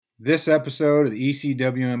This episode of the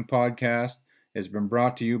ECWM podcast has been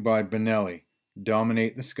brought to you by Benelli.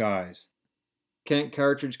 Dominate the skies. Kent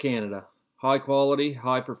Cartridge, Canada. High quality,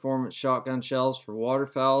 high performance shotgun shells for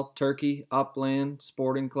waterfowl, turkey, upland,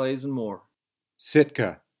 sporting clays, and more.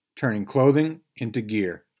 Sitka, turning clothing into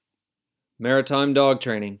gear. Maritime Dog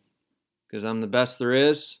Training, because I'm the best there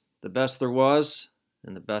is, the best there was,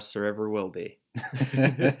 and the best there ever will be.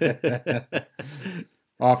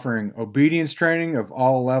 Offering obedience training of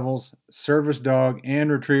all levels, service dog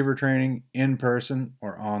and retriever training in person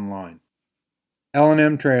or online.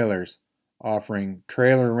 L&M Trailers, offering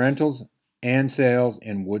trailer rentals and sales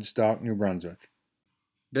in Woodstock, New Brunswick.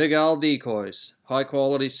 Big Owl Decoys, high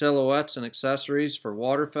quality silhouettes and accessories for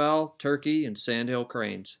waterfowl, turkey, and sandhill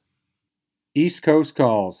cranes. East Coast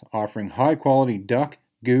Calls, offering high quality duck,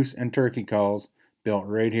 goose, and turkey calls built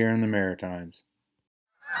right here in the Maritimes.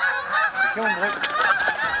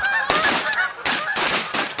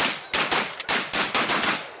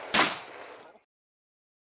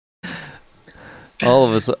 All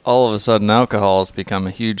of a sudden, alcohol has become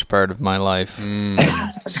a huge part of my life.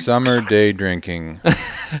 Summer day drinking.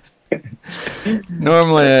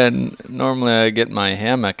 Normally I get my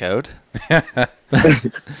hammock out.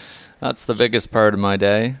 That's the biggest part of my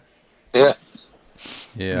day.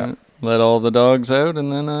 Yeah. Let all the dogs out,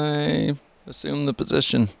 and then I assume the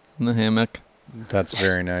position in the hammock That's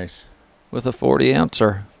very nice. with a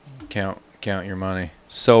 40-ouncer. Count your money.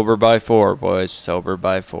 Sober by 4, boys. Sober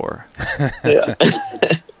by 4. Yeah.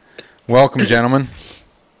 Welcome, gentlemen.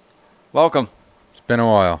 Welcome. It's been a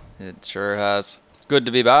while. It sure has. It's good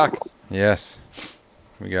to be back. Yes.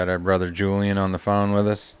 We got our brother Julian on the phone with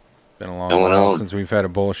us. Been a long Going while on. since we've had a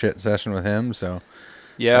bullshit session with him, so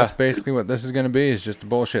Yeah. that's basically what this is going to be, is just a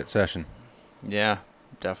bullshit session. Yeah,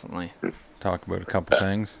 definitely. Talk about a couple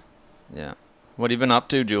things. Yeah. What have you been up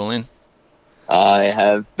to, Julian? I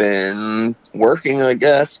have been working, I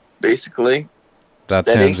guess, basically. That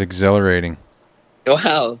Steady. sounds exhilarating.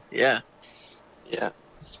 Wow, yeah. Yeah,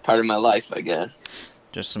 it's part of my life, I guess.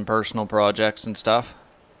 Just some personal projects and stuff?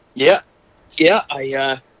 Yeah,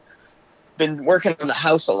 I been working on the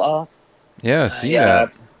house a lot. Yeah, see Yeah.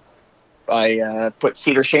 that. I put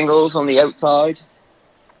cedar shingles on the outside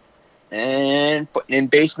and putting in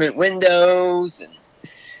basement windows and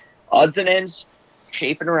odds and ends,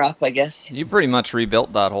 shaping her up, I guess. You pretty much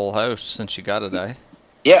rebuilt that whole house since you got it, eh?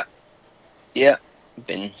 Yeah,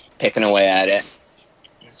 been picking away at it.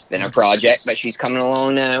 It's been a project, but she's coming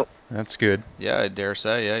along now. That's good. Yeah, I dare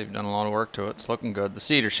say. Yeah, you've done a lot of work to it. It's looking good. The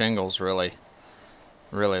cedar shingles really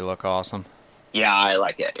look awesome. Yeah, I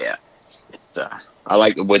like it. Yeah, it's I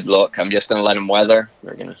like the wood look. I'm just gonna let them weather.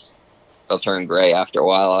 They'll turn gray after a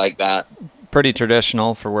while. I like that. Pretty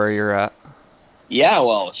traditional for where you're at. Yeah,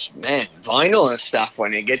 well, man, vinyl and stuff.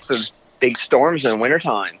 When it gets those big storms in the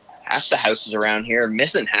wintertime, half the houses around here are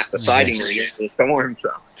missing half the siding when you get the storm.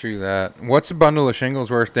 So, True that. What's a bundle of shingles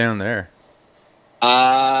worth down there?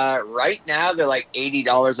 right now they're like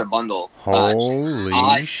 $80 a bundle.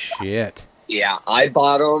 Holy shit. Yeah, I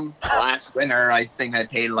bought them last winter. I think I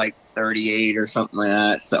paid like 38 or something like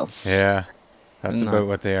that. So. Yeah, that's No. about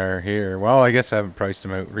what they are here. Well, I guess I haven't priced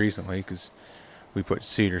them out recently because we put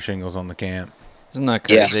cedar shingles on the camp. Isn't that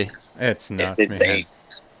Yeah. crazy? It's nuts, It's man. insane.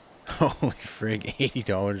 Holy frig,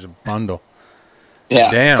 $80 a bundle. Yeah,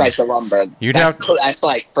 Damn. price of lumber. You'd That's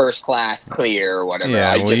like first class clear or whatever.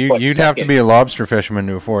 Yeah, I well, just put you'd have to second. be a lobster fisherman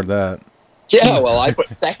to afford that. Yeah, well, I put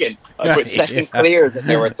seconds. I put second Yeah. clears and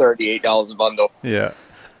they were $38 a bundle. Yeah.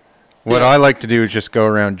 What I like to do is just go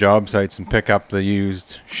around job sites and pick up the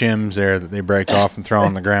used shims there that they break off and throw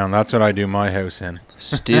on the ground. That's what I do my house in.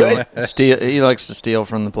 Steal. He likes to steal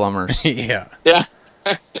from the plumbers. Yeah. Yeah.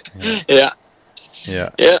 Yeah. Yeah.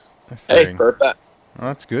 Yeah. Hey, Frig. perfect. Well,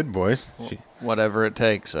 that's good, boys. Whatever it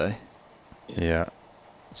takes, eh? Yeah.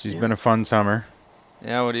 She's been a fun summer.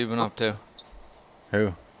 Yeah, what have you been up to?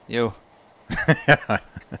 Who? You.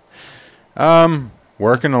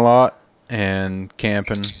 Working a lot and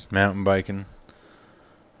camping, mountain biking.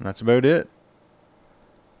 And that's about it.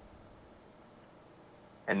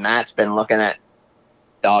 And Matt's been looking at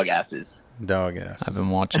dog asses. Dog ass. I've been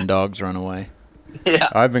watching dogs run away. Yeah.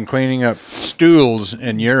 I've been cleaning up stools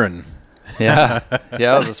and urine. Yeah.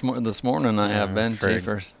 Yeah, this morning I have Yeah, been. frig.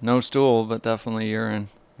 Jeepers. No stool, but definitely urine.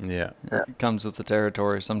 Yeah. It comes with the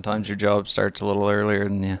territory. Sometimes your job starts a little earlier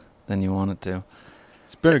than you want it to.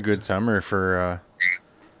 It's been a good summer for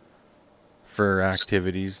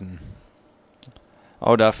activities and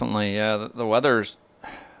Oh, definitely. Yeah, the weather's...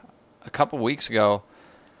 A couple weeks ago,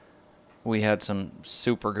 we had some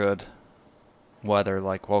super good weather.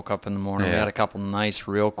 Like, woke up in the morning. We Yeah. had a couple nice,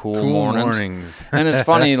 real cool cool mornings. mornings. And it's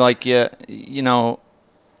funny, like, you know,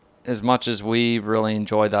 as much as we really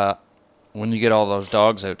enjoy that, when you get all those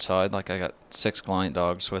dogs outside, like I got 6 client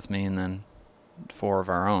dogs with me and then 4 of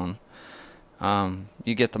our own,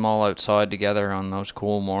 you get them all outside together on those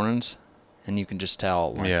cool mornings, and you can just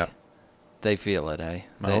tell, like, they feel it, eh?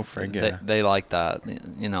 They like that.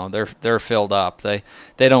 You know, they're filled up. They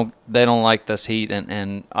don't like this heat,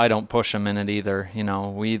 and I don't push them in it either. You know,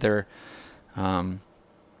 we either,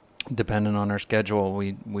 depending on our schedule,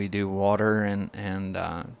 we do water and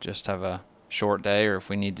just have a short day, or if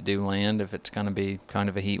we need to do land, if it's going to be kind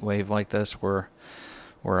of a heat wave like this, we're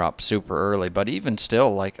up super early. But even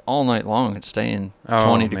still, like all night long, it's staying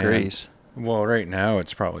 20 degrees. Well, right now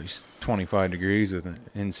it's probably 25 degrees with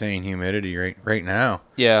insane humidity right now.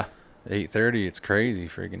 Yeah. 8:30, it's crazy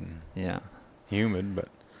friggin' humid, but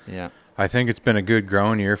yeah. I think it's been a good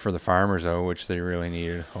growing year for the farmers though, which they really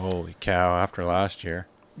needed. Holy cow, after last year.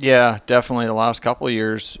 Yeah, definitely the last couple of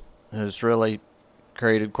years has really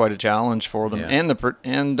created quite a challenge for them,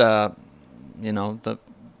 and you know,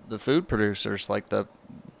 the food producers like the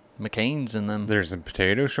McCain's and them. There's a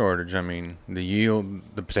potato shortage. I mean, the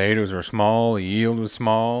potatoes were small, the yield was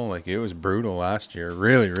small. Like, it was brutal last year.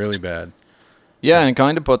 Really, really bad. Yeah, and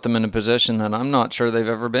kind of put them in a position that I'm not sure they've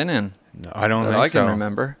ever been in. No, I don't think so. I can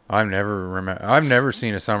remember. I've never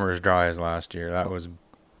seen a summer as dry as last year. That was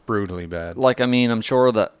brutally bad. Like, I mean, I'm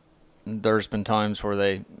sure that there's been times where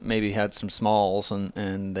they maybe had some smalls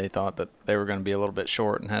and they thought that they were going to be a little bit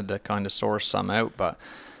short and had to kind of source some out. But,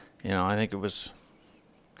 you know, I think it was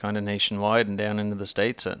kind of nationwide and down into the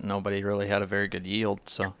States that nobody really had a very good yield.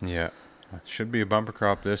 So yeah, should be a bumper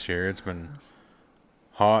crop this year. It's been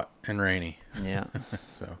hot and rainy. Yeah.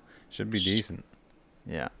 So should be decent.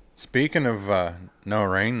 Yeah. Speaking of no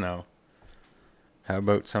rain though, how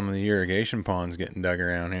about some of the irrigation ponds getting dug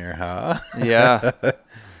around here, huh? Yeah.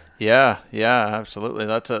 Yeah, absolutely.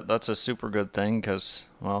 That's a super good thing because,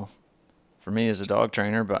 well, for me as a dog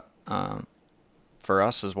trainer, but for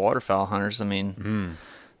us as waterfowl hunters, I mean,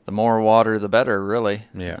 the more water, the better, really.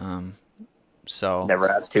 Yeah. So never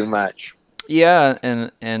have too much. Yeah,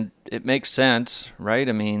 and it makes sense, right?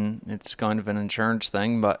 I mean, it's kind of an insurance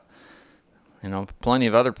thing, but you know, plenty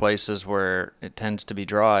of other places where it tends to be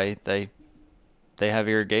dry, they have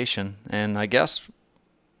irrigation, and I guess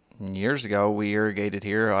years ago we irrigated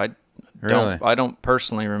here. I don't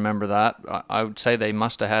personally remember that. I would say they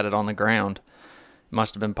must have had it on the ground.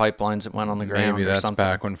 Must have been pipelines that went on the ground. Maybe that's something.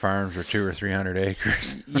 Back when farms were 200 or 300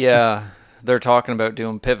 acres. Yeah, they're talking about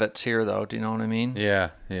doing pivots here, though. Do you know what I mean?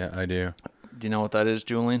 Yeah, I do. Do you know what that is,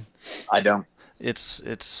 Julian? I don't.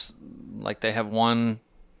 It's like they have one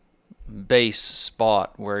base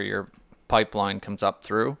spot where your pipeline comes up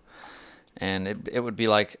through, and it would be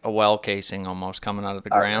like a well casing almost coming out of the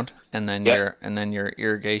ground, and then your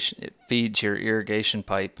irrigation, it feeds your irrigation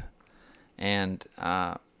pipe, and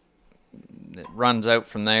it runs out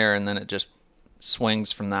from there, and then it just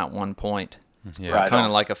swings from that one point. Yeah, right, kind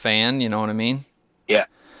of like a fan, you know what I mean? Yeah.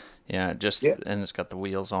 Yeah, and it's got the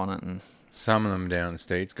wheels on it, and some of them down in the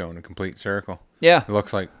States go in a complete circle. Yeah. It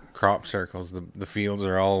looks like crop circles. The fields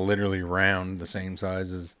are all literally round, the same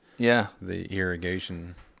size as the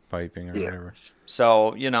irrigation piping or whatever.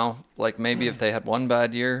 So, you know, like maybe if they had one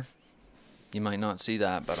bad year, you might not see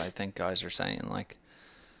that, but I think guys are saying, like,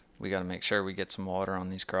 we got to make sure we get some water on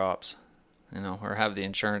these crops, you know, or have the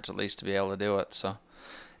insurance at least to be able to do it. So,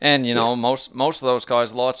 and, you know, most of those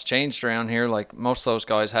guys, lots changed around here. Like, most of those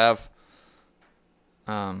guys have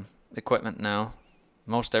equipment now.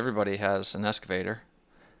 Most everybody has an excavator.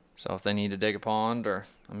 So if they need to dig a pond, or,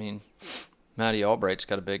 I mean, Matty Albright's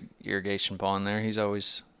got a big irrigation pond there. He's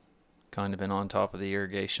always kind of been on top of the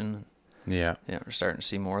irrigation. Yeah. Yeah, we're starting to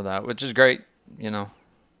see more of that, which is great. You know,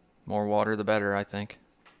 more water, the better, I think.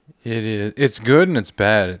 It is. It's good and it's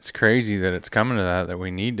bad. It's crazy that it's coming to that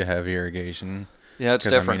we need to have irrigation. Yeah, it's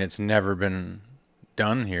different. I mean, it's never been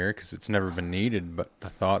done here because it's never been needed. But the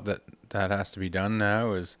thought that has to be done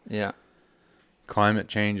now is climate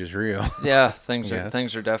change is real. Yeah, things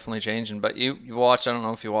are definitely changing. But you watch. I don't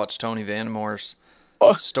know if you watch Tony Vandemore's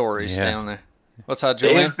stories down there. What's that,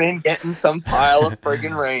 Julian? They've been getting some pile of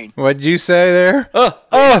friggin' rain. What'd you say there?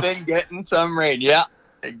 They've been getting some rain. Yeah,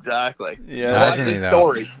 exactly. Yeah, that's the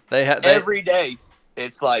story. They every day.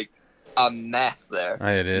 It's like a mess there.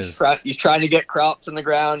 It is. He's trying to get crops in the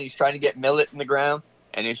ground. He's trying to get millet in the ground,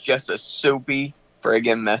 and it's just a soupy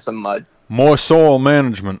friggin' mess of mud. More soil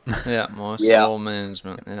management. Yeah, more soil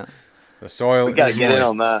management. Yeah, the soil. We gotta get in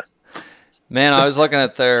on that. Man, I was looking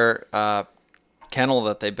at their kennel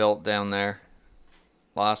that they built down there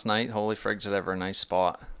last night. Holy frigs, it ever a nice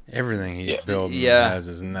spot. Everything he's building has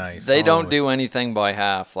is nice. They don't do anything by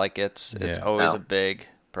half. Like it's always a big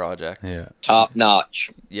project. Yeah, Top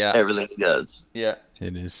notch. Yeah. Everything he does. Yeah.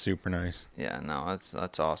 it is super nice. Yeah, no,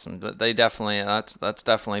 that's awesome. But they definitely that's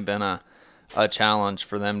definitely been a challenge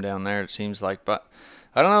for them down there. It seems like, but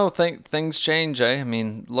I don't know. Things change, eh? I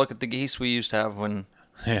mean, look at the geese we used to have when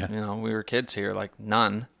Yeah, we were kids here, like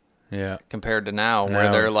none yeah, compared to now, where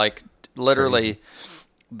Now they're it's like literally.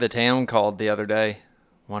 The town called the other day,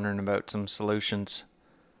 wondering about some solutions,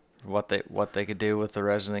 what they could do with the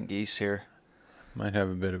resident geese here. might have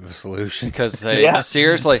a bit of a solution. Because they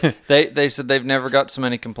seriously, they said they've never got so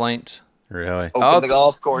many complaints. Really? Open the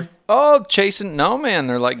golf course. Oh, chasing no man,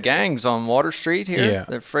 they're like gangs on Water Street here. Yeah.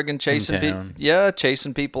 They're friggin' chasing people. town. Yeah,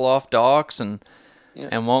 chasing people off docks and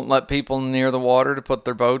won't let people near the water to put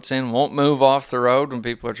their boats in. Won't move off the road when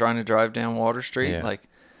people are trying to drive down Water Street. Yeah. Like,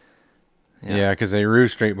 Yeah, because they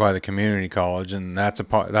roost right by the community college, and it's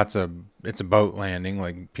a boat landing.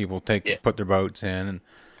 Like people put their boats in, and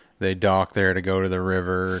they dock there to go to the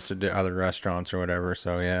river or to do other restaurants or whatever.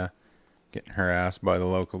 So yeah, getting harassed by the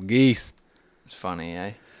local geese. it's funny,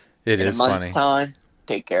 eh? It In is a month's funny. time,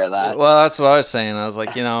 take care of that. Well, that's what I was saying. I was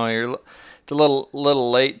like, it's a little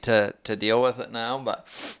late to deal with it now, but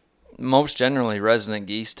most generally, resident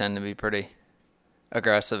geese tend to be pretty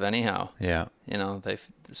aggressive anyhow. Yeah, They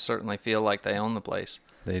certainly feel like they own the place.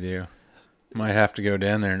 they do. Might have to go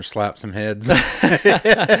down there and slap some heads.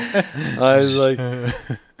 I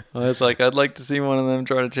was like, I'd like to see one of them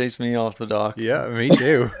try to chase me off the dock. Yeah, me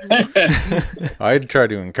too. I'd try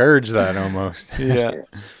to encourage that almost. Yeah.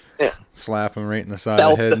 Slap him right in the side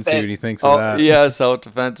of the head and see what he thinks of Oh, that. yeah,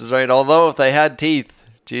 self-defense is right. Although if they had teeth,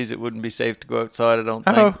 geez, it wouldn't be safe to go outside, I don't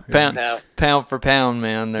think. Oh. No. Pound for pound,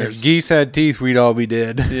 man. If There's geese had teeth, we'd all be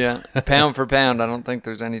dead. yeah, pound for pound. I don't think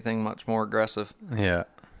there's anything much more aggressive. Yeah.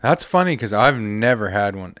 That's funny because I've never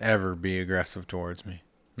had one ever be aggressive towards me.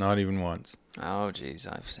 Not even once. Oh, geez,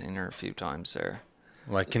 I've seen her a few times there.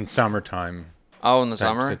 Like in summertime Oh, in the type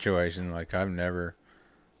summer? situation. Like I've never,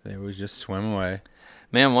 they would just swim away.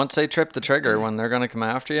 Man, once they trip the trigger when they're going to come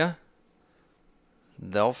after you,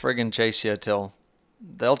 they'll friggin' chase you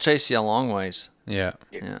they'll chase you a long ways. Yeah.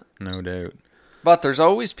 Yeah. No doubt. But there's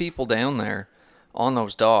always people down there on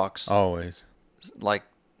those docks, Always. like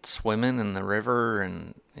swimming in the river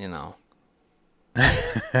and,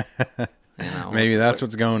 Maybe that's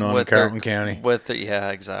what's going on in Carleton County. Yeah,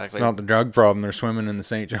 exactly. It's not the drug problem. They're swimming in the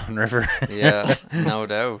St. John River. Yeah, no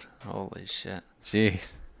doubt. Holy shit.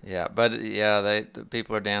 Jeez. Yeah, but the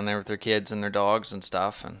people are down there with their kids and their dogs and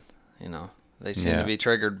stuff, and they seem to be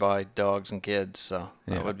triggered by dogs and kids, so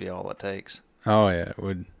that would be all it takes. Oh, yeah. It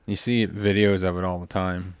would. You see videos of it all the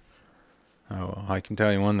time. Oh, I can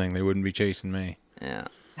tell you one thing. They wouldn't be chasing me. Yeah.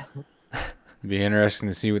 It'd be interesting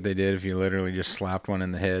to see what they did if you literally just slapped one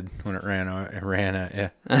in the head when it ran at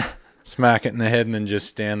you. Smack it in the head and then just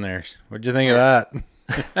stand there. What'd you think of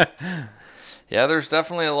that? Yeah, there's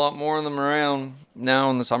definitely a lot more of them around now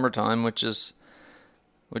in the summertime, which is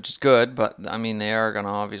good, but I mean they are going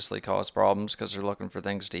to obviously cause problems because they're looking for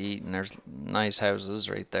things to eat, and there's nice houses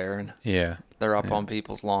right there, and Yeah. they're up on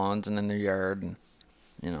people's lawns and in their yard, and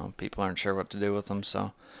people aren't sure what to do with them,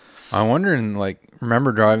 so. I'm wondering,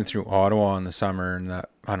 remember driving through Ottawa in the summer and that,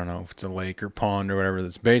 I don't know if it's a lake or pond or whatever,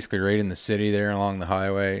 that's basically right in the city there along the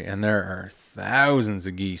highway, and there are thousands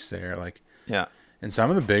of geese there. Yeah. In some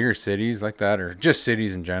of the bigger cities like that, or just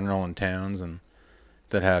cities in general and towns, and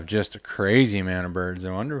that have just a crazy amount of birds.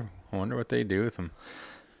 I wonder what they do with them.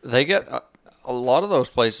 They get a lot of those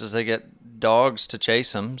places. They get dogs to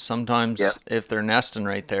chase them. Sometimes, if they're nesting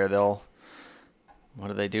right there, what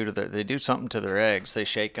do they do to they do something to their eggs? They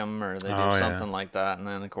shake them, or they do something like that. And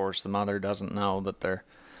then, of course, the mother doesn't know that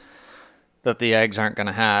the eggs aren't going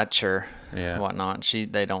to hatch or whatnot.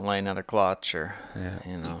 They don't lay another clutch, or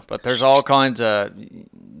But there's all kinds of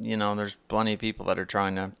there's plenty of people that are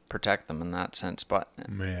trying to protect them in that sense. But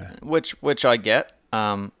which I get.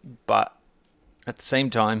 But at the same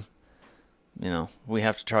time, we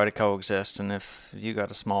have to try to coexist. And if you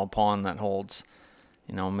got a small pond that holds,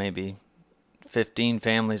 maybe 15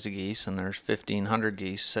 families of geese and there's 1,500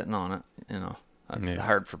 geese sitting on it, that's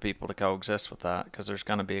hard for people to coexist with that, because there's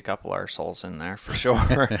going to be a couple arseholes in there for sure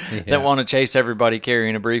that want to chase everybody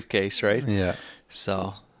carrying a briefcase, right? Yeah.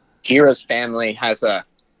 So Kira's family has a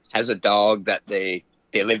dog that they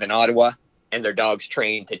live in Ottawa, and their dog's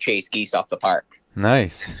trained to chase geese off the park.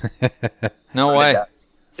 Nice. no way.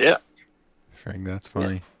 Yeah. Frank, that's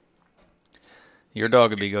funny. Your dog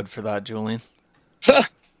would be good for that, Julian. I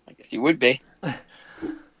guess you would be.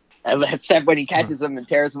 Except when he catches them and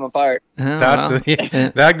tears them apart.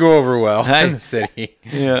 That'd go over well in the city.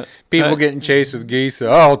 Yeah. People getting chased with geese.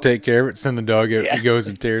 So, I'll take care of it. Send the dog out. He goes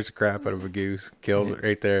and tears the crap out of a goose. Kills it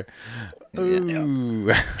right there.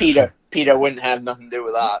 Ooh. PETA wouldn't have nothing to do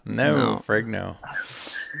with that. No, No. frig no.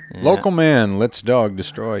 Yeah. Local man lets dog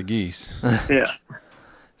destroy geese. Yeah.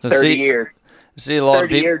 So 30 years. see a lot of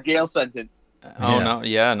 30 people. year jail sentence. Oh Yeah. no,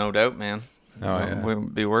 yeah, no doubt, man. Oh, yeah. It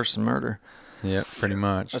would be worse than murder. Yep, pretty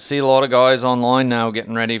much. I see a lot of guys online now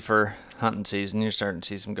getting ready for hunting season. You're starting to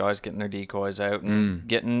see some guys getting their decoys out and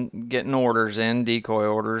getting orders in, decoy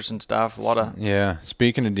orders and stuff. A lot of Yeah,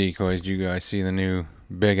 speaking of decoys, do you guys see the new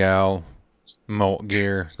Big Owl Molt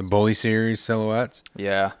Gear, the Bully Series silhouettes?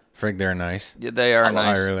 yeah, Frig, they're nice. yeah, they are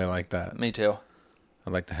nice. I really like that. Me too.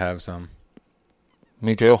 I'd like to have some.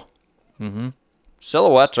 Me too.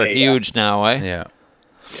 Silhouettes are Yeah. huge now, eh? Yeah.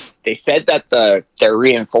 They said that they're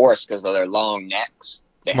reinforced because of their long necks.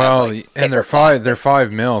 They have, Well, like, and they're thicker they're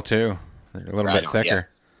 5 mil too. They're a little Right bit on, thicker,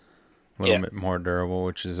 a little Yeah. bit more durable,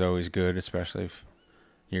 which is always good, especially if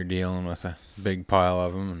you're dealing with a big pile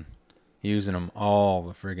of them and using them all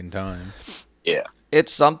the friggin' time. Yeah.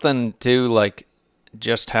 It's something too, like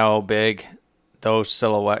just how big those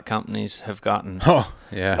silhouette companies have gotten. Oh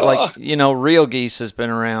yeah, Like, you know, Real Geese has been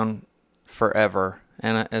around forever,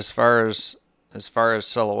 and as far as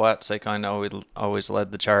silhouettes, they kind of always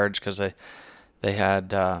led the charge because they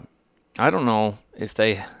had I don't know if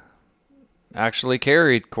they actually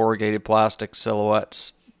carried corrugated plastic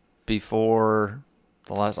silhouettes before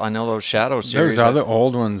the last. I know those Shadow series. those other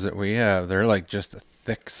old ones that we have, they're like just a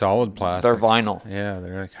thick, solid plastic. they're vinyl. Yeah,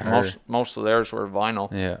 they're like hard. Most of theirs were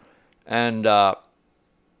vinyl. Yeah, And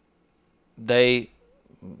they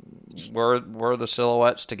were the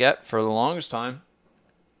silhouettes to get for the longest time.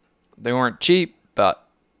 They weren't cheap, but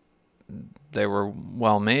they were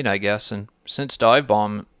well made, I guess. And since Dive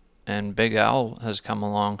Bomb and Big Owl has come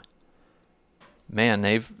along, man,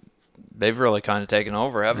 they've really kind of taken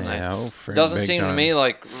over, haven't they? yeah. Oh, frig, Doesn't big seem to time. me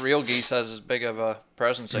like Real Geese has as big of a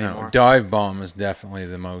presence anymore. No, Dive Bomb is definitely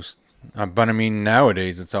the most. But I mean,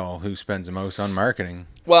 nowadays it's all who spends the most on marketing.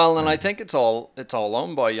 Well, and I think it's all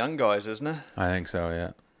owned by young guys, isn't it? I think so.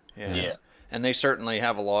 Yeah. Yeah. And they certainly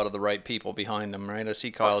have a lot of the right people behind them, right? I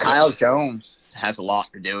see Kyle. Kyle Jones has a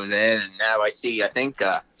lot to do with it, and now I think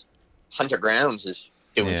Hunter Grounds is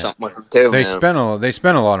doing Yeah. something with them too. They now.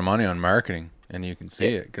 spend a lot of money on marketing, and you can see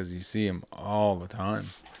it because you see them all the time.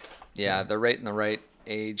 Yeah, they're right in the right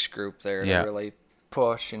age group there Yeah. to really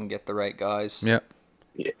push and get the right guys. Yep.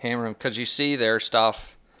 Hammer them because you see their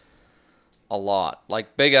stuff a lot.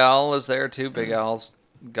 Like Big Al is there too. Big Al's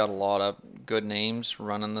got a lot of good names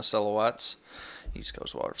running the silhouettes. East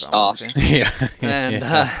Coast Waterfowl. Awesome. Yeah.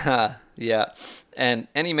 And yeah, and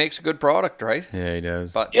he makes a good product, right? Yeah, he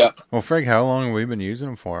does. But Yep. Well, Frank, how long have we been using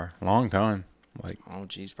them for? A long time. Like oh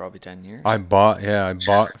geez, probably 10 years. I bought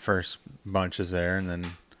the first bunches there, and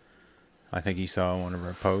then I think he saw one of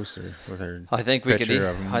our posts or with her. I think we could. picture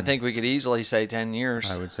of 'em. I think we could easily say 10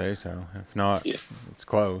 years. I would say so. If not, Yeah. it's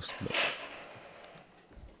close. But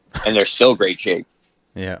And they're still great shape.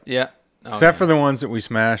 yeah. Yeah. Oh, Except for the ones that we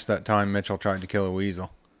smashed that time Mitchell tried to kill a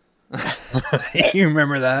weasel. You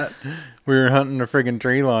remember that? We were hunting a friggin'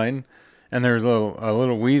 tree line, and there was a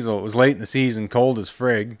little weasel. It was late in the season, cold as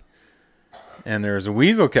frig. And there was a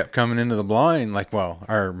weasel kept coming into the blind,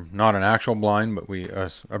 not an actual blind, but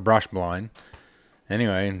a brush blind.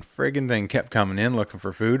 Anyway, and friggin' thing kept coming in looking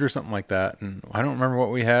for food or something like that. And I don't remember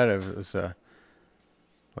what we had. It was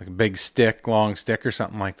like a big stick, long stick or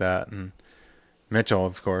something like that. And Mitchell,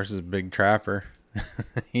 of course, is a big trapper.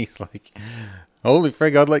 He's like, holy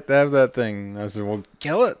frig, I'd like to have that thing. I said, well,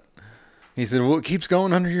 kill it. He said, well, it keeps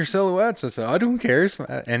going under your silhouettes. I said, I don't care.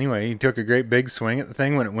 Anyway, he took a great big swing at the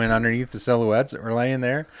thing when it went underneath the silhouettes that were laying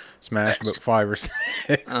there. Smashed about 5 or 6.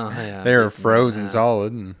 Oh, yeah. They were frozen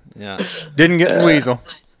solid and Yeah. didn't get the weasel.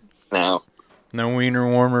 Now, No wiener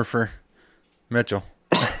warmer for Mitchell.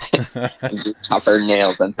 tougher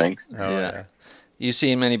nails and things. Oh, yeah. You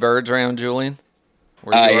seen many birds around, Julian?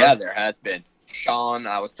 Where you Yeah, are? there has been. Sean,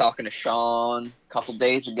 I was talking to Sean a couple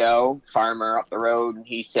days ago, farmer up the road, and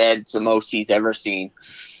he said it's the most he's ever seen.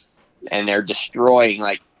 And they're destroying,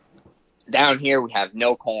 like, down here we have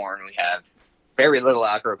no corn. We have very little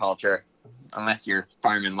agriculture, unless you're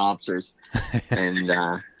farming lobsters.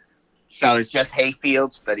 And so it's just hay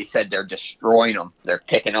fields, but he said they're destroying them. They're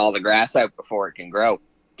picking all the grass out before it can grow.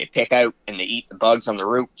 They pick out and they eat the bugs on the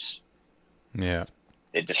roots. Yeah.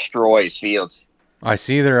 It destroys fields. I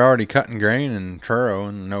see they're already cutting grain in Truro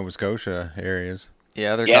and Nova Scotia areas.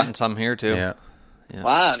 Yeah, they're Yeah. cutting some here too. Yeah. Yeah.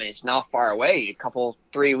 Wow, I mean, it's not far away.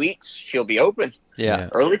 3 weeks, she'll be open. Yeah.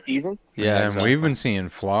 Early season. Yeah. And exactly. we've been seeing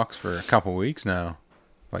flocks for a couple weeks now.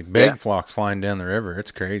 Like big Yeah. flocks flying down the river.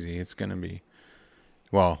 It's crazy. It's going to be,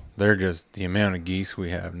 well, they're just the amount of geese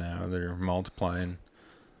we have now. They're multiplying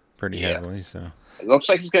pretty Yeah. heavily. So It looks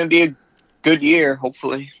like it's going to be good year,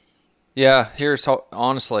 hopefully. Yeah,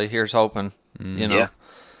 honestly, here's hoping. You know,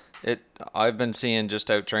 Yeah. I've been seeing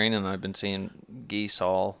just out training. I've been seeing geese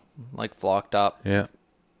all like flocked up, Yeah.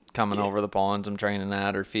 coming over the ponds I'm training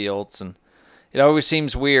at or fields, and it always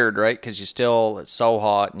seems weird, right? Because it's so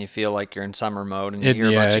hot and you feel like you're in summer mode, and you hear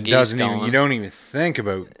a bunch of geese going. You don't even think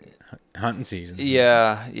about hunting season.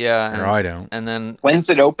 Yeah. Or I don't. And then When's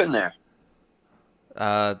it open there?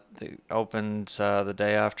 it opens the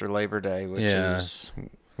day after Labor Day, which is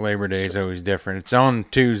Labor Day is always different. It's on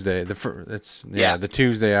Tuesday. The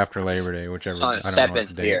Tuesday after Labor Day, whichever. It's on I don't know what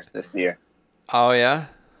 7th day here this year. Oh yeah,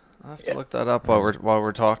 I have to look that up while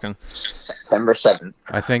we're talking. September 7th.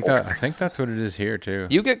 I think that's what it is here too.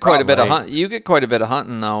 You get quite a bit of You get quite a bit of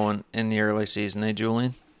hunting though in the early season, eh,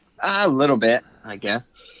 Julian? A little bit, I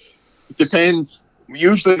guess. It depends.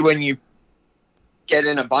 Usually when you get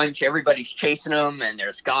in a bunch, everybody's chasing them, and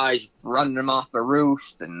there's guys running them off the roof,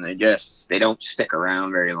 and they don't stick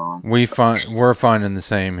around very long. We're finding the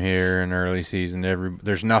same here in early season.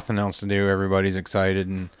 There's nothing else to do. Everybody's excited,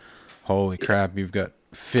 and holy crap, you've got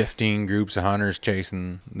 15 groups of hunters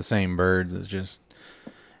chasing the same birds.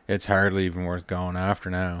 It's hardly even worth going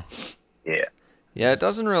after now. Yeah. Yeah, it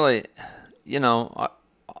doesn't really,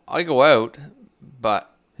 I go out, but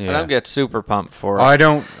I don't get super pumped for it. I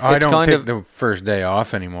don't take the first day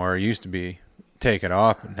off anymore. It used to be take it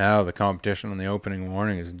off, but now the competition on the opening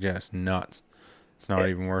morning is just nuts. It's not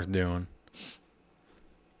even worth doing.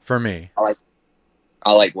 For me.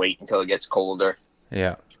 I like wait until it gets colder.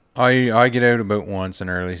 Yeah. I get out about once in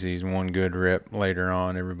early season, one good rip. Later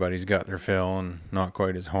on, everybody's got their fill and not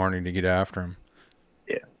quite as horny to get after them.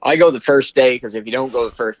 Yeah. I go the first day, because if you don't go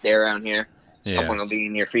the first day around here, someone will be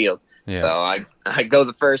in your field. Yeah. So I go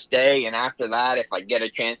the first day, and after that, if I get a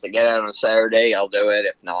chance to get out on a Saturday, I'll do it.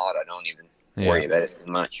 If not, I don't even worry about it as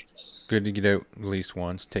much. Good to get out at least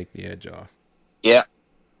once, take the edge off. Yeah.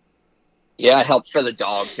 Yeah, it helps for the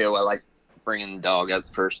dog, too. I like bringing the dog out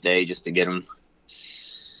the first day just to get him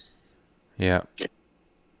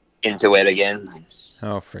into it again.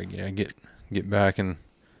 Oh, frig, yeah. Get back in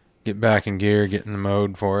gear, get in the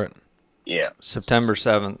mode for it. Yeah. September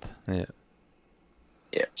 7th. Yeah.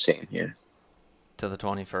 Yeah, same here. To the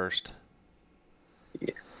 21st. Yeah.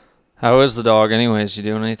 How is the dog anyways? You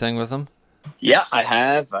doing anything with him? Yeah, I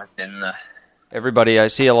have. I've been... I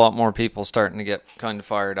see a lot more people starting to get kind of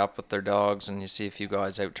fired up with their dogs, and you see a few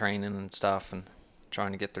guys out training and stuff and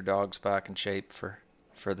trying to get their dogs back in shape for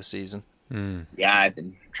the season. Mm. Yeah, I've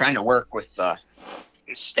been trying to work with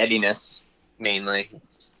steadiness, mainly.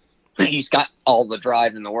 He's got all the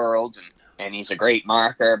drive in the world, and he's a great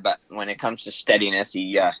marker, but when it comes to steadiness,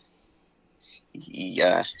 he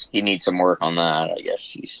needs some work on that, I guess.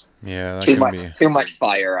 He's too much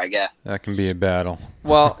fire, I guess. That can be a battle.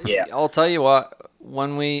 Well, yeah. I'll tell you what,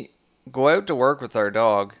 when we go out to work with our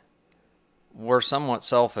dog, we're somewhat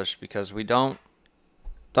selfish because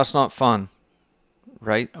that's not fun,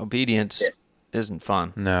 right? Obedience isn't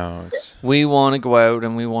fun. No. We want to go out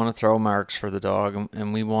and we want to throw marks for the dog,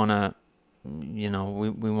 and we want to, we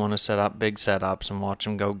want to set up big setups and watch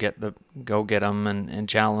him go get them and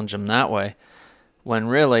challenge them that way. When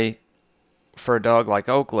really, for a dog like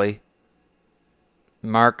Oakley,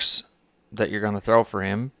 marks that you're going to throw for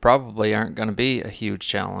him probably aren't going to be a huge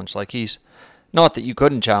challenge. Like he's, not that you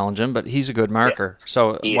couldn't challenge him, but he's a good marker. Yeah.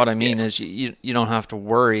 So what I mean is you don't have to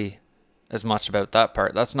worry as much about that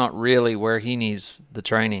part. That's not really where he needs the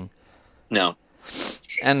training. No.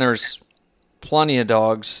 And there's plenty of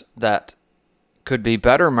dogs that could be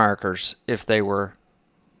better markers if they were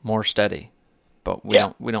more steady, but we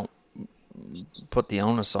don't put the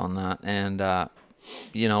onus on that. And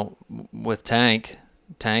with Tank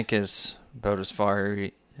is about as far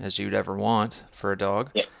as you'd ever want for a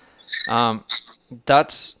dog. Yeah.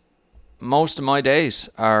 That's most of my days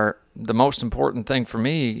are the most important thing for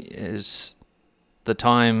me is the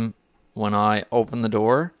time when I open the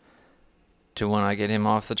door to when I get him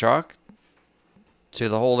off the truck to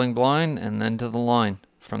the holding blind and then to the line.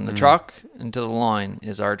 From the truck into the line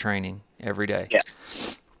is our training every day. Yeah.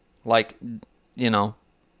 Like,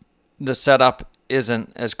 the setup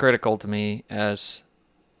isn't as critical to me as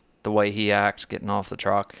the way he acts getting off the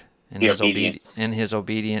truck and his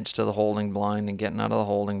obedience to the holding blind and getting out of the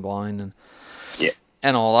holding blind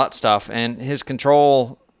and all that stuff. And his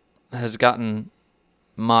control has gotten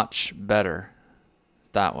much better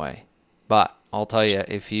that way. But I'll tell you,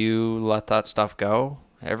 if you let that stuff go,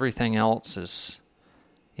 everything else is,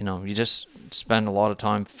 you just spend a lot of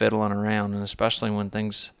time fiddling around, and especially when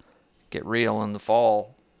things get real in the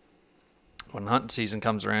fall. When hunting season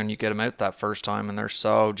comes around, you get them out that first time, and they're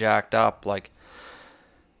so jacked up, like,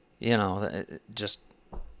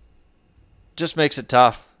 just makes it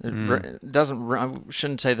tough. It doesn't. I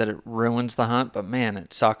shouldn't say that it ruins the hunt, but man,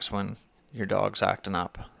 it sucks when your dog's acting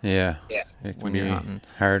up. Yeah. Yeah. It can When be you're hunting.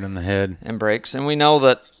 hard on the head. And breaks. And we know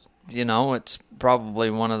that, it's probably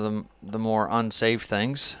one of the more unsafe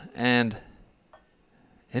things. And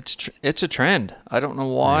it's a trend. I don't know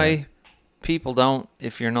why people don't,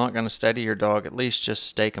 if you're not going to steady your dog, at least just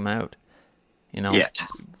stake them out. Yeah.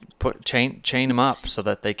 Put chain them up so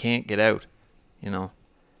that they can't get out,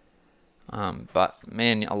 But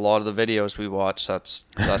man, a lot of the videos we watch, that's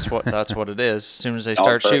what it is. As soon as they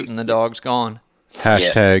start shooting, the dog's gone.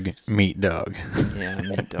 Hashtag meat dog. Yeah,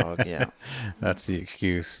 meat dog. Yeah, That's the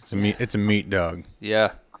excuse. It's a meat dog.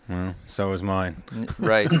 yeah, Well, so is mine.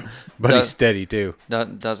 right. But he's steady too.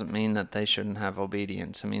 That doesn't mean that they shouldn't have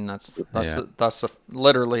obedience. I mean, that's Yeah.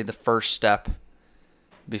 literally the first step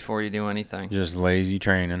before you do anything. Just lazy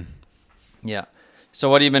training. Yeah. So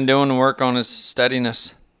what have you been doing to work on his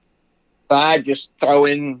steadiness? Just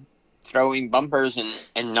throwing bumpers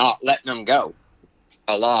and not letting them go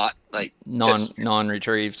a lot. Like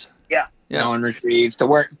Non-retrieves. Yeah. Yeah. Non-retrieve to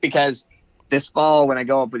work, because this fall when I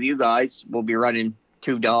go up with you guys, we'll be running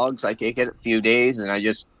 2 dogs. I take it a few days, and I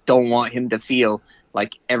just don't want him to feel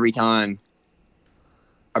like every time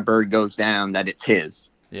a bird goes down that it's his.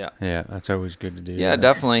 Yeah. Yeah, that's always good to do. Yeah,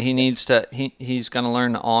 definitely. He needs to. He's going to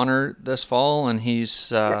learn to honor this fall, and he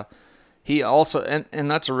also and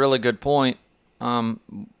that's a really good point.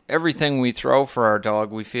 Everything we throw for our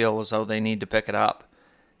dog, we feel as though they need to pick it up,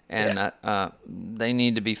 and they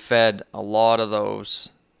need to be fed a lot of those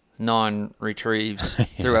non-retrieves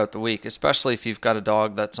throughout the week, especially if you've got a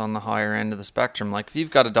dog that's on the higher end of the spectrum. Like if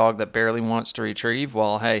you've got a dog that barely wants to retrieve,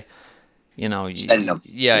 well, hey, you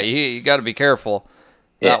got to be careful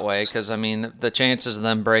that way, because I mean the chances of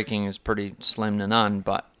them breaking is pretty slim to none.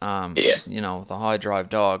 But the high drive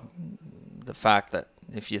dog, the fact that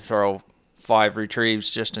if you throw 5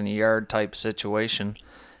 retrieves just in a yard type situation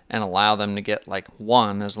and allow them to get like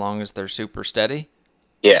 1, as long as they're super steady,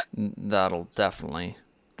 that will definitely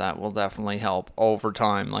help over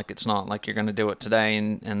time. Like it's not like you're going to do it today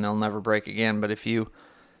and they'll never break again. But if you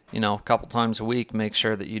a couple times a week, make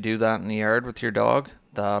sure that you do that in the yard with your dog.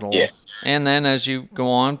 And then as you go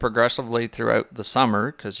on progressively throughout the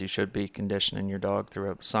summer, because you should be conditioning your dog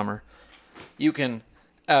throughout the summer, you can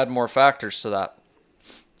add more factors to that.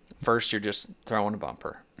 First, you're just throwing a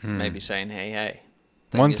bumper, maybe saying, hey.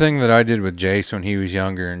 One thing that I did with Jace when he was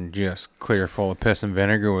younger and just clear full of piss and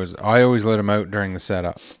vinegar was I always let him out during the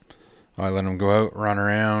setup. I let him go out, run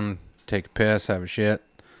around, take a piss, have a shit,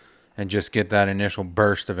 and just get that initial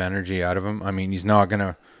burst of energy out of him. I mean, he's not going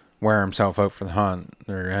to wear himself out for the hunt.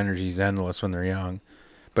 Their energy's endless when they're young.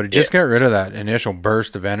 But it just got rid of that initial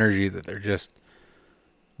burst of energy that they're just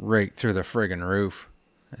right through the friggin' roof.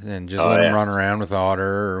 And just let them run around with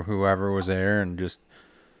Otter or whoever was there, and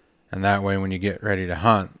that way when you get ready to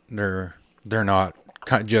hunt, they're not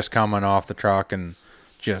just coming off the truck and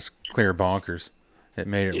just clear bonkers. It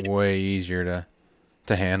made it way easier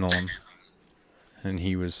to handle him. And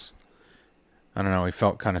he was, I don't know, he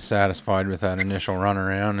felt kind of satisfied with that initial run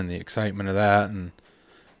around and the excitement of that, and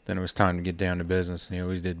then it was time to get down to business, and he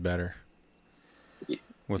always did better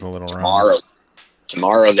with a little run.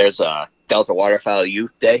 Tomorrow there's a Delta Waterfowl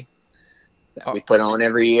Youth Day that we put on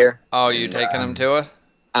every year. Oh, you taking them to it?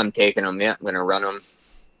 I'm taking them, yeah. I'm going to run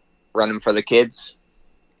them for the kids.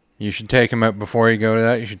 You should take him out before you go to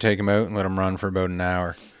that. You should take him out and let him run for about an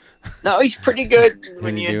hour. No, he's pretty good.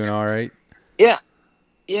 Is he doing all right? Yeah.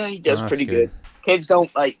 Yeah, he does pretty good. Kids don't,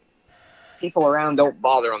 people around don't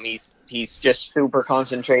bother him. He's just super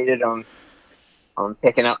concentrated on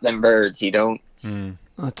picking up them birds. He don't.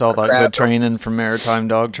 That's all that good training from maritime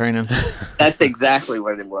dog training. That's exactly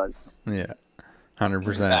what it was. Yeah, 100%.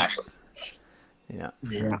 Exactly. Yeah.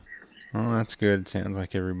 Well, that's good. Sounds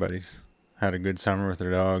like everybody's had a good summer with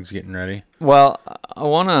their dogs, getting ready. Well, I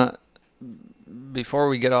want to, before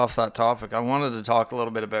we get off that topic, I wanted to talk a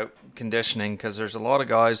little bit about conditioning, because there's a lot of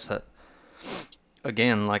guys that,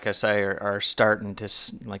 again, like I say, are starting to,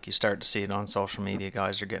 like you start to see it on social media,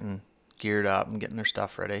 guys are getting geared up and getting their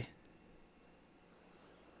stuff ready.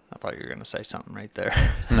 I thought you were going to say something right there.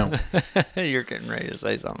 No. You're getting ready to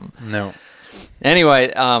say something. No.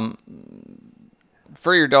 Anyway,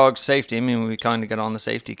 for your dog's safety, I mean, we kind of get on the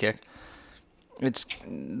safety kick. It's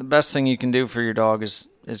the best thing you can do for your dog is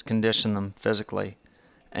condition them physically.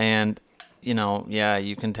 And, you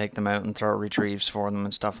can take them out and throw retrieves for them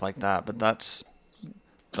and stuff like that, but that's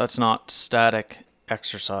not static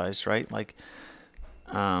exercise, right? Like,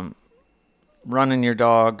 running your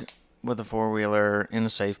dog with a four-wheeler in a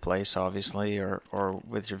safe place, obviously, or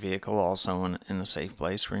with your vehicle also in a safe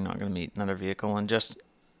place where you're not going to meet another vehicle, and just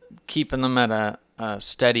keeping them at a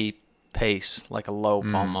steady pace, like a lope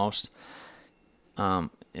almost,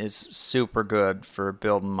 is super good for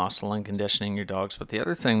building muscle and conditioning your dogs. But the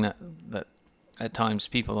other thing that at times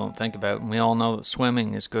people don't think about, and we all know that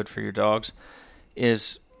swimming is good for your dogs,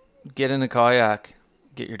 is get in a kayak,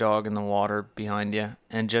 get your dog in the water behind you,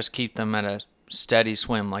 and just keep them at a steady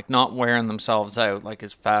swim, like not wearing themselves out like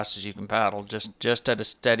as fast as you can paddle, just at a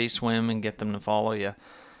steady swim and get them to follow you.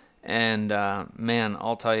 And man,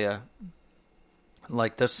 I'll tell you,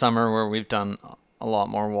 like this summer where we've done a lot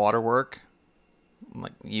more water work,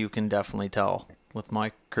 like you can definitely tell with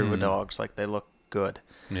my crew of dogs, like they look good.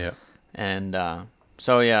 Yeah. And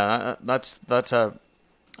so yeah, that's a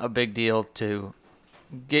big deal to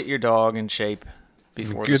get your dog in shape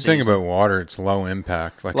before the Good thing season. about water, it's low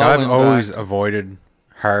impact. Like Low I've impact. always avoided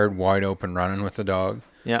hard, wide open running with the dog.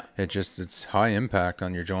 Yeah. It's high impact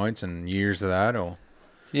on your joints, and years of that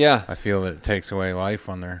Yeah. I feel that it takes away life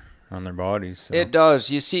on their bodies. So. It does.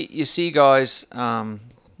 You see guys,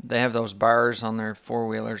 they have those bars on their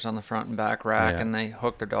four-wheelers on the front and back rack, Yeah. and they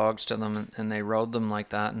hook their dogs to them and they rode them like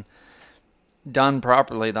that. And done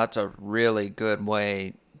properly, that's a really good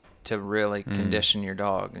way to really condition your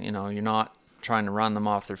dog. You know, you're not trying to run them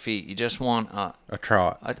off their feet. You just want A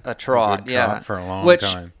trot. a trot, A good yeah, trot for a long which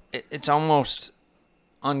time. It's almost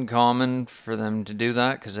uncommon for them to do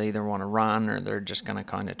that because they either want to run or they're just going to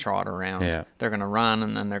kind of trot around. Yeah. They're going to run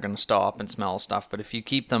and then they're going to stop and smell stuff. But if you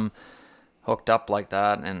keep them hooked up like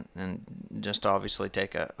that and just obviously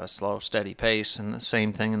take a slow, steady pace, and the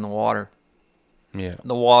same thing in the water. Yeah.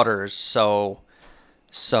 The water is so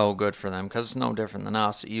good for them because it's no different than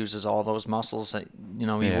us. It uses all those muscles that you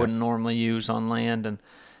Yeah. wouldn't normally use on land,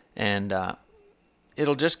 and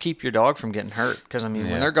it'll just keep your dog from getting hurt. Because I mean,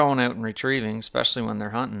 Yeah. when they're going out and retrieving, especially when they're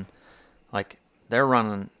hunting, like they're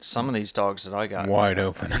running. Some of these dogs that I got Wide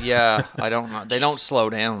open. Yeah, I don't know. They don't slow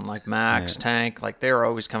down like Max, Yeah. Tank. Like they're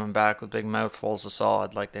always coming back with big mouthfuls of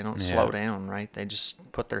sod. Like they don't Yeah. slow down, right? They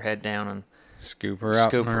just put their head down and Scoop her up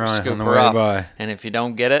scoop and her, run scoop on the her way up. by. And if you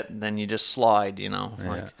don't get it, then you just slide, Yeah.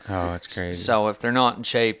 Like, Oh, it's crazy. so if they're not in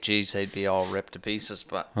shape, geez, they'd be all ripped to pieces.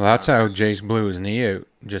 But Well, that's how Jace blew his knee out,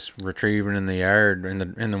 just retrieving in the yard in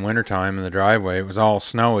the wintertime in the driveway. It was all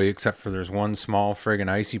snowy except for there's one small friggin'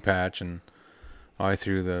 icy patch, and I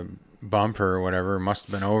threw the bumper or whatever, must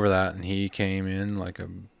have been over that, and he came in like a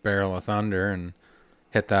barrel of thunder and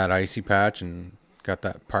hit that icy patch and got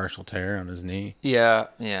that partial tear on his knee. yeah,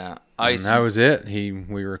 And that was it.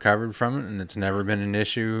 We recovered from it, and it's never been an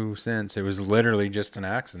issue since. It was literally just an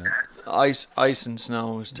accident. ice and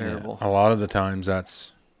snow is terrible. Yeah. A lot of the times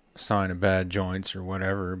that's a sign of bad joints or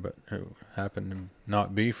whatever, but it happened to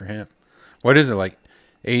not be for him. What is it, like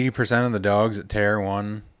 80% of the dogs that tear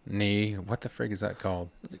one knee, what the frig is that called?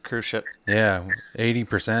 The cruise ship. Yeah,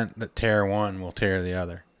 80% that tear one will tear the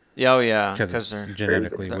other Yeah, oh yeah, because because it's they're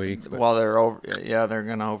genetically weak. But well, they're over. Yeah, they're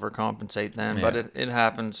gonna overcompensate then. But Yeah. it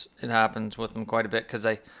happens. It happens with them quite a bit because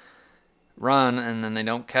they run and then they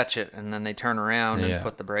don't catch it and then they turn around Yeah. and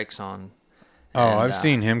put the brakes on. oh, And, I've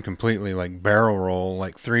seen him completely like barrel roll,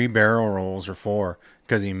 like 3 barrel rolls or 4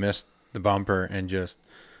 because he missed the bumper and just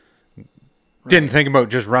didn't think about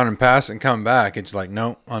just running past and coming back. It's like,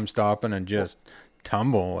 no, I'm stopping and just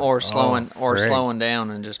tumble. Like, or oh, slowing frig.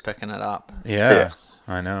 down and just picking it up. Yeah,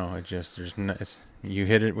 I know. It just you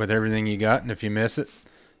hit it with everything you got, and if you miss it,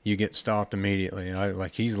 you get stopped immediately.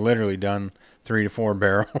 He's literally done 3 to 4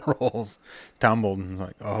 barrel rolls, tumbled, and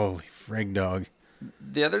like, holy frig, dog.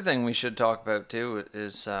 The other thing we should talk about too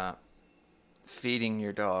is feeding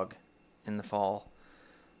your dog in the fall.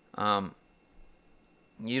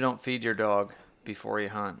 You don't feed your dog before you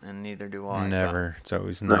hunt, and neither do I. Never. It's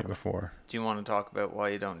always the night before. Do you want to talk about why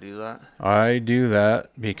you don't do that? I do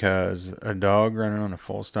that because a dog running on a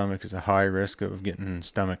full stomach is a high risk of getting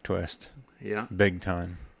stomach twist, Yeah. big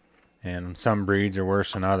time. And some breeds are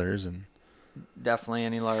worse than others, and Definitely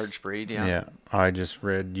any large breed, yeah. yeah, I just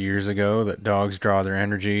read years ago that dogs draw their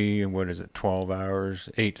energy, 12 hours,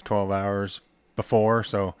 8 to 12 hours before.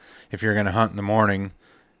 So if you're going to hunt in the morning,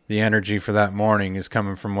 the energy for that morning is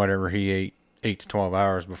coming from whatever he ate 8 to 12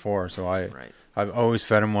 hours before. So Right. I've always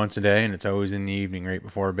fed him once a day, and it's always in the evening right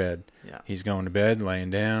before bed. Yeah. He's going to bed, laying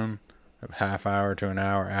down, a half hour to an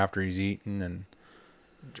hour after he's eaten, and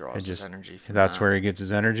Draws it just his energy from that's that. where he gets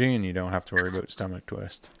his energy, and you don't have to worry about stomach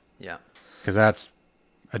twist. Yeah. Because that's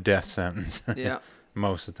a death sentence. Yeah.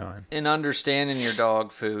 Most of the time. And understanding your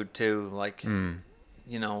dog food too, like Mm.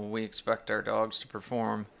 we expect our dogs to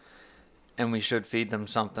perform, and we should feed them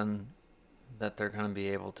something that they're going to be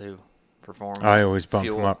able to perform. I with. always bump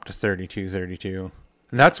Fuel. them up to 32.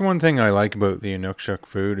 And that's one thing I like about the Inukshuk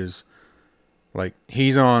food is, like,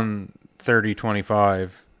 he's on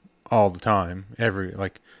 30-25 all the time,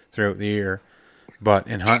 throughout the year. But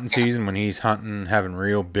in hunting season, when he's hunting, having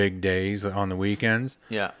real big days on the weekends,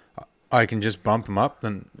 Yeah. I can just bump him up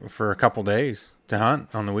for a couple days to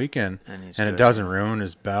hunt on the weekend, And he's and it good. doesn't ruin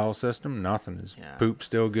his bowel system. Nothing. His Yeah. poop's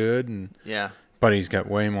still good, but he's got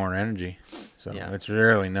way more energy. So Yeah. it's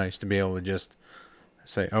really nice to be able to just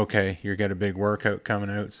say, okay, you got a big workout coming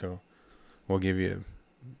out, so we'll give you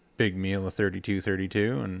a big meal of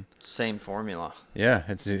 32, and Same formula. yeah,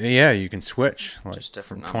 you can switch Just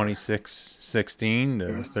different from number. 26-16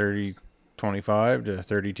 to 30-25 to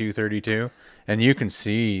 32, and you can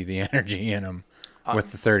see the energy in him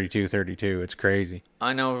with the 32. It's crazy.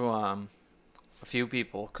 I know a few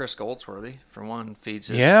people. Chris Goldsworthy, for one, feeds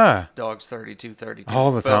his Yeah. dogs 32.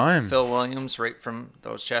 All the time. Phil Williams, right from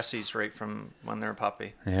those Chessies, right from when they're a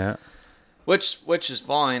puppy. Yeah. Which is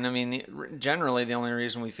fine. I mean, generally the only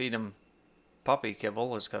reason we feed him puppy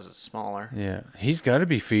kibble is because it's smaller. Yeah. He's got to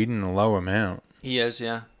be feeding a low amount, He is,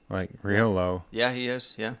 yeah. like real low. Yeah, he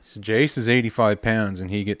is, yeah. So Jace is 85 pounds, and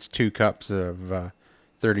he gets 2 cups of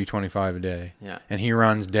 30-25 a day. Yeah. And he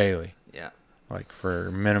runs daily, Yeah. like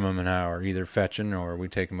for minimum an hour, either fetching or we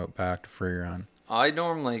take him out back to free run. I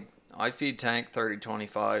feed Tank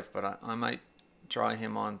 30-25, but I might try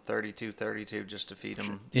him on 32 just to feed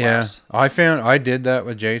him less. I did that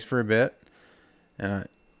with Jace for a bit, and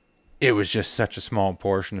it was just such a small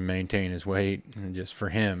portion to maintain his weight, and just for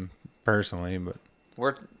him personally. But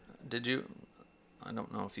I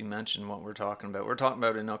don't know if you mentioned what we're talking about. We're talking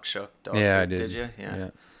about Inukshuk dog yeah, food, I did. Did you? Yeah.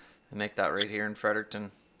 They make that right here in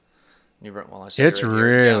Fredericton. I say It's right here,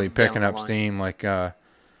 really down picking the up line. steam. Like I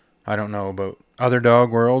don't know about other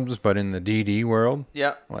dog worlds, but in the DD world,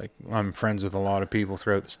 Yeah. like I'm friends with a lot of people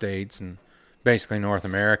throughout the states and basically North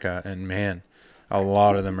America, and man, a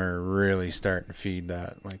lot of them are really starting to feed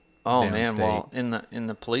that. Like, Oh downstate. man, well in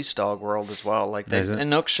the police dog world as well. Like Is it?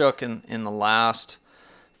 Inukshuk in the last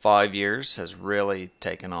 5 years has really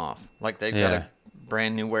taken off. Like they've got a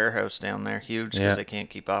brand new warehouse down there, huge, because they can't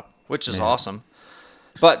keep up, which is awesome.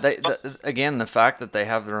 But again, the fact that they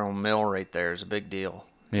have their own mill right there is a big deal.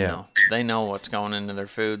 Yeah. You know, they know what's going into their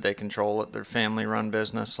food. They control it. Their family-run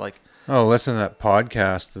business. Like, Oh, listen to that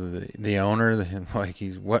podcast of the owner. Like,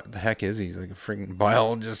 what the heck is he? He's like a freaking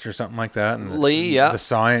biologist or something like that. And Lee, yeah. the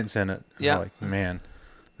science in it. Yeah. Like, man,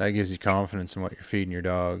 that gives you confidence in what you're feeding your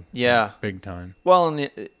dog. Yeah. Like, big time. well, and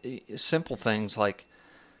the simple things like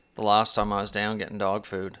the last time I was down getting dog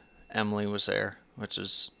food, Emily was there,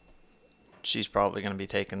 she's probably going to be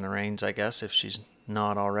taking the reins, I guess, if she's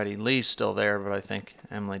not already. Lee's still there, but I think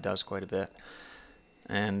Emily does quite a bit.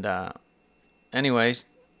 And anyways,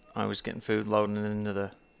 I was getting food, loading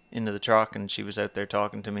it into the truck, and she was out there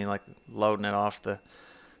talking to me, like loading it off the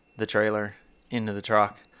trailer into the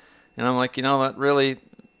truck. And I'm like, that really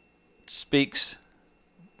speaks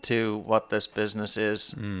to what this business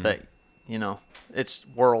is, that, it's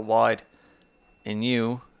worldwide. And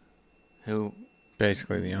you, who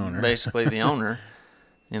Basically the owner.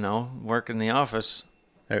 owner, work in the office,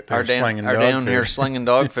 Out there are slinging down dog here food. slinging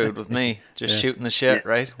dog food with me, just shooting the shit,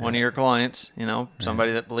 right? Yeah. One of your clients,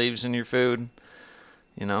 somebody that believes in your food,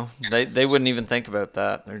 they wouldn't even think about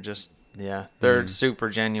that. They're just, they're super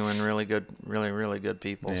genuine, really good, really, really good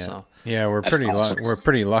people. Yeah. So Yeah, we're pretty awesome. we're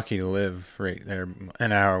pretty lucky to live right there,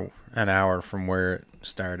 an hour from where it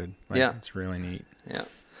started. Like, Yeah. it's really neat. yeah.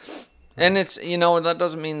 And it's, that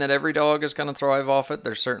doesn't mean that every dog is going to thrive off it.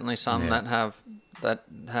 There's certainly some that have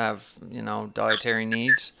dietary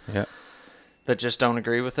needs Yeah, that just don't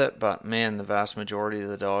agree with it. But man, the vast majority of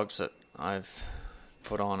the dogs that I've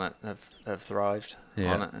put on it have thrived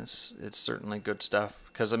on it. It's certainly good stuff.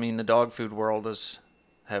 Because the dog food world is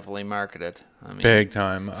heavily marketed. big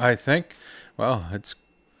time. I think. Well, it's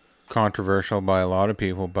controversial by a lot of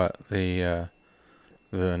people, but the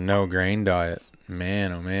no grain diet.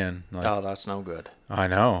 Man, oh man! Like, Oh, that's no good. I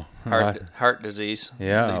know. Heart disease.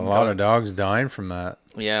 Yeah, They a even lot call of it. dogs dying from that.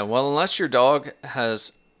 Yeah, well, unless your dog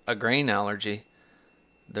has a grain allergy,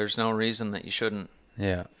 there's no reason that you shouldn't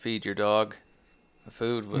Yeah. feed your dog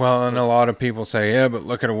food. Well, and a lot of people say, yeah, but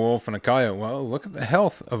look at a wolf and a coyote. Well, look at the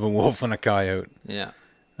health of a wolf and a coyote. Yeah,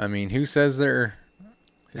 I mean, who says they're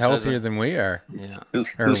says healthier it? than we are? yeah. Who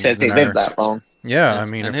Or says they than live our- that long? Yeah, I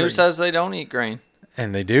mean, and if who we- says they don't eat grain?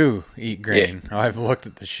 And they do eat grain. I've looked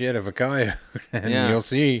at the shit of a coyote, and Yeah. you'll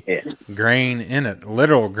see Yeah. grain in it,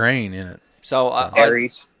 literal grain in it. So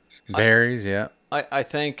Berries. Berries, yeah. I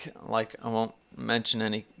think, like, I won't mention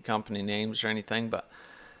any company names or anything, but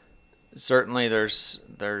certainly there's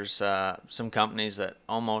some companies that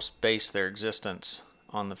almost base their existence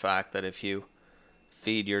on the fact that if you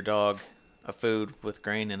feed your dog a food with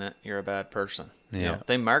grain in it, you're a bad person. Yeah.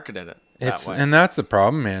 They marketed it. that way. And that's the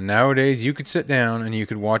problem, man. Nowadays, you could sit down and you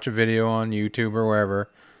could watch a video on YouTube or wherever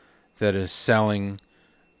that is selling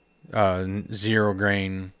zero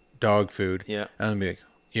grain dog food. Yeah. And be like,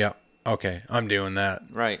 yeah, okay, I'm doing that.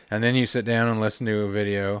 Right. And then you sit down and listen to a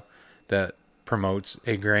video that promotes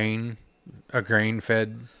a grain-fed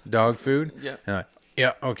dog food. Yeah. And like,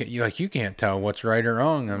 yeah, okay, you can't tell what's right or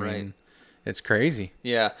wrong. I mean, it's crazy.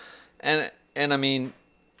 Yeah. And I mean,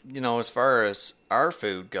 as far as our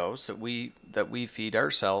food goes that we feed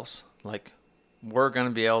ourselves, like, we're going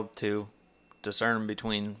to be able to discern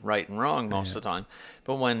between right and wrong most of the time.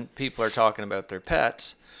 But when people are talking about their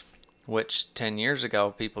pets, which 10 years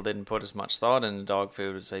ago people didn't put as much thought into dog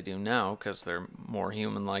food as they do now because they're more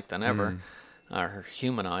human-like than ever, or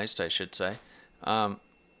humanized, I should say.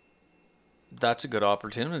 That's a good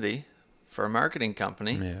opportunity for a marketing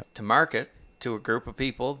company to market to a group of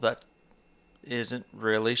people that isn't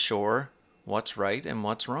really sure what's right and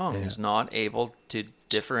what's wrong, is not able to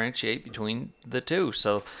differentiate between the two.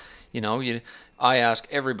 So, I ask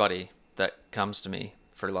everybody that comes to me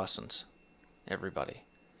for lessons, everybody,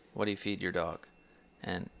 what do you feed your dog?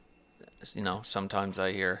 And, sometimes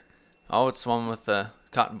I hear, oh, it's the one with the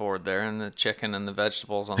cotton board there and the chicken and the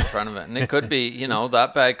vegetables on the front of it. And it could be,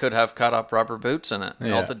 that bag could have cut up rubber boots in it,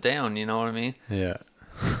 melted down, you know what I mean? Yeah.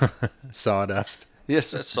 Sawdust. Yes,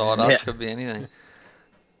 sawdust could be anything.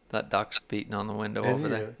 That duck's beating on the window over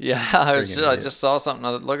there. Yeah, I just saw something.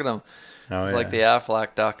 Look at him. It's like the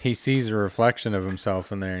Aflac duck. He sees a reflection of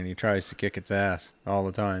himself in there and he tries to kick its ass all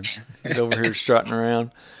the time. He's over here strutting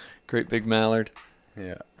around. Great big mallard.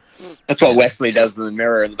 Yeah. That's what Wesley does in the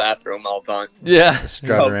mirror in the bathroom all the time. Yeah.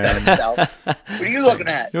 Strut around. What are you looking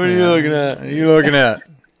at? What are you looking at? What are you looking at?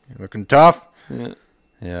 You looking tough? Yeah.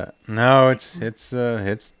 Yeah. No, it's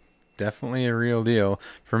definitely a real deal.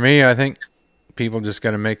 For me, I think people just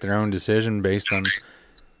got to make their own decision based on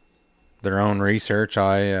their own research.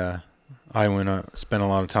 I spent a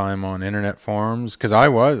lot of time on internet forums because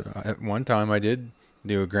at one time I did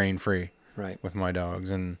do a grain-free with my dogs,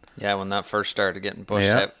 and when that first started getting pushed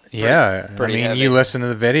out. Pretty heavy. You listen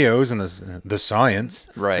to the videos and the science,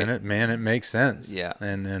 right? And it makes sense. Yeah,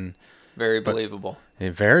 and then very believable.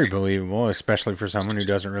 Very believable, especially for someone who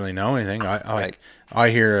doesn't really know anything. I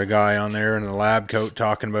hear a guy on there in a lab coat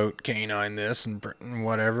talking about canine this and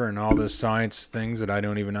whatever and all this science things that I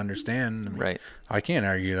don't even understand. I mean, I can't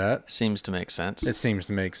argue that. Seems to make sense. It seems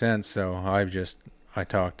to make sense. So I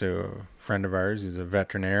talked to a friend of ours who's a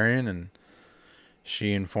veterinarian, and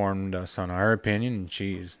she informed us on our opinion, and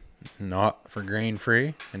she's not for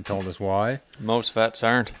grain-free and told us why. Most vets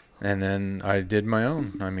aren't. And then I did my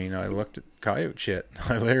own. I mean, I looked at coyote shit.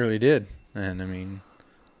 I literally did. And I mean,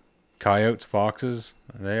 coyotes, foxes,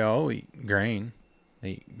 they all eat grain.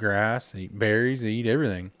 They eat grass, they eat berries, they eat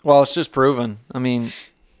everything. Well, it's just proven. I mean,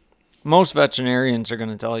 most veterinarians are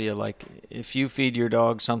going to tell you, like, if you feed your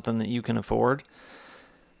dog something that you can afford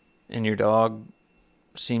and your dog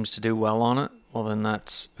seems to do well on it, well, then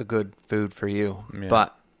that's a good food for you. Yeah.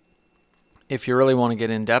 But if you really want to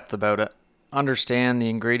get in depth about it, understand the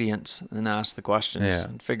ingredients and ask the questions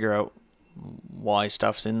and figure out why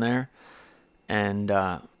stuff's in there. And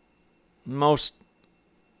most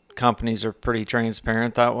companies are pretty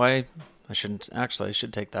transparent that way. I should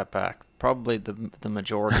take that back. Probably the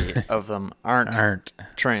majority of them aren't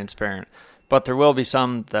transparent, but there will be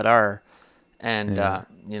some that are. And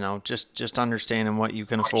just understanding what you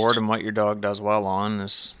can afford and what your dog does well on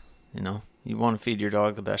is, you want to feed your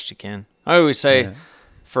dog the best you can. I always say,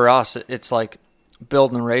 for us, it's like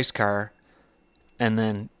building a race car and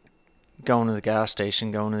then going to the gas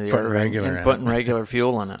station, going to the putting regular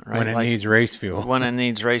fuel in it, right? When it needs race fuel. When it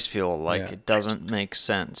needs race fuel, it doesn't make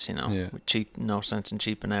sense, No sense in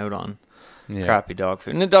cheaping out on crappy dog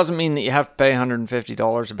food. And it doesn't mean that you have to pay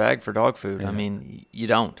 $150 a bag for dog food. Yeah. I mean, you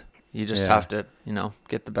don't. You just have to,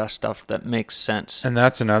 get the best stuff that makes sense. And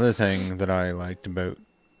that's another thing that I liked about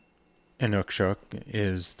Inukshuk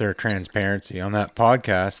is their transparency. On that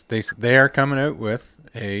podcast, they are coming out with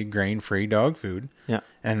a grain-free dog food. Yeah.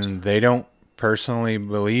 And they don't personally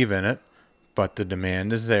believe in it, but the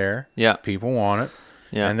demand is there. Yeah. People want it.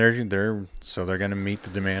 Yeah. And they're going to meet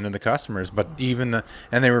the demand of the customers. But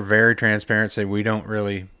and they were very transparent, say we don't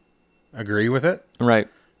really agree with it. Right.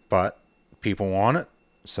 But people want it.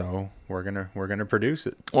 So we're gonna produce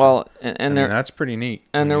it. Well, and that's pretty neat.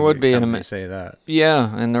 And there would be an amount. Say that.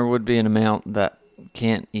 Yeah, and there would be an amount that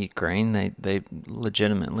can't eat grain. They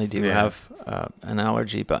legitimately do have an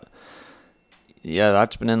allergy, but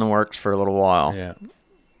that's been in the works for a little while. Yeah.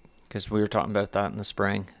 Because we were talking about that in the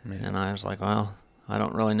spring, and I was like, well, I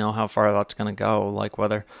don't really know how far that's gonna go, like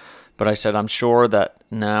whether. But I said, I'm sure that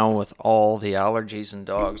now with all the allergies in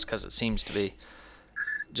dogs, because it seems to be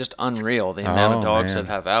just unreal, the amount of dogs man.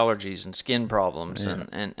 that have allergies and skin problems. Yeah.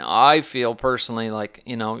 And I feel personally like,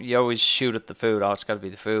 you know, you always shoot at the food. Oh, it's got to be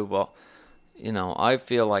the food. Well, you know, I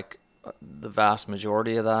feel like the vast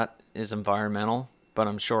majority of that is environmental, but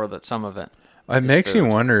I'm sure that some of it makes you food.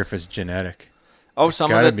 wonder if it's genetic. Oh, some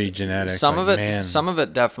gotta of it be genetic. Some like, of it, man, some of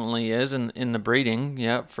it definitely is in the breeding.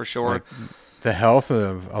 Yeah, for sure. like, the health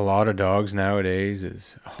of a lot of dogs nowadays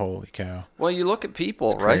is holy cow. Well, you look at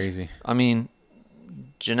people, It's right? crazy. I mean,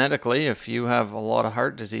 genetically, if you have a lot of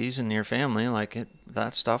heart disease in your family, like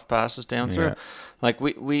that stuff passes down through. Yeah. Like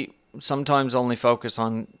we sometimes only focus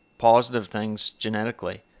on positive things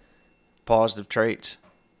genetically, positive traits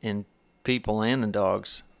in people and in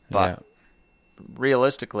dogs. But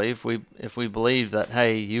realistically, if we believe that,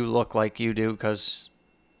 hey, you look like you do because,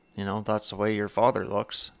 you know, that's the way your father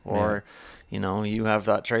looks, or you know, you have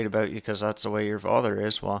that trait about you because that's the way your father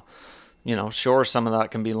is. Well, you know, sure, some of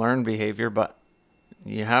that can be learned behavior, but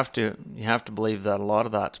you have to believe that a lot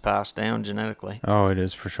of that's passed down genetically, Oh, it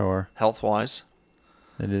is for sure. health wise.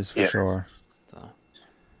 It is for sure. So,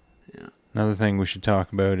 yeah. Another thing we should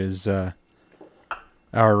talk about is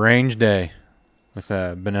our range day with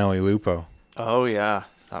Benelli Lupo. Oh yeah,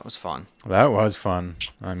 that was fun. That was fun.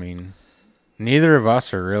 I mean, neither of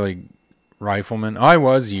us are really riflemen. I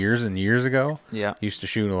was years and years ago. Yeah. Used to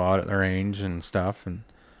shoot a lot at the range and stuff and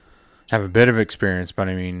have a bit of experience, but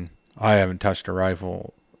I mean, I haven't touched a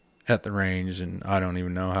rifle at the range and I don't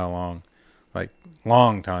even know how long. Like,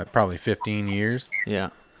 long time, probably 15 years. Yeah.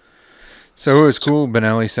 So it was cool.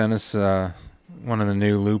 Benelli sent us one of the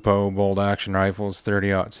new Lupo bolt action rifles,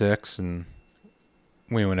 30-06, and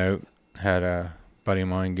we went out, had a buddy of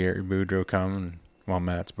mine, Gary Boudreau, come, and well,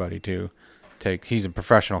 Matt's buddy too. He's a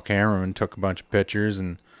professional cameraman, took a bunch of pictures,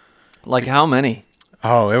 and Like how many?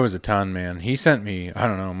 oh, it was a ton, man. He sent me, I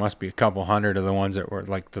don't know, must be a couple hundred of the ones that were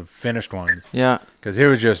like the finished ones, Yeah. because it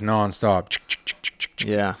was just nonstop.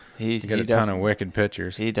 Yeah. He Got a ton of wicked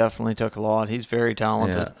pictures. He definitely took a lot. He's very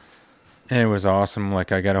talented. Yeah. And it was awesome.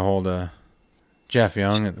 Like, I got a hold of Jeff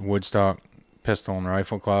Young at the Woodstock Pistol and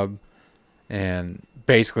Rifle Club, and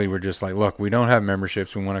basically we're just like, look, we don't have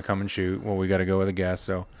memberships. We want to come and shoot. Well, we got to go with a guest.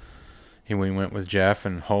 So we went with Jeff,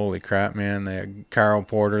 and holy crap, man, they had Carl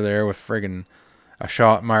Porter there with friggin' a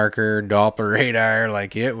shot marker, Doppler radar.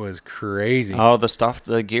 Like, it was crazy. Oh,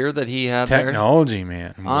 the gear that he had Technology,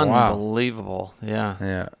 man. there. Wow. Unbelievable. Yeah.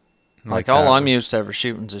 Yeah. Like all that I'm was- used to ever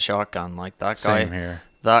shooting is a shotgun. Like that guy. Same here.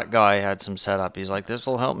 That guy had some setup. He's like, this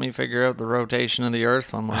will help me figure out the rotation of the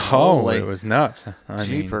earth. I'm like, Oh, holy it was nuts. I mean,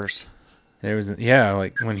 jeepers. it was, yeah,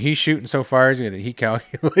 like when he's shooting so far, he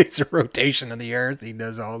calculates the rotation of the earth. He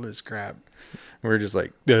does all this crap. We're just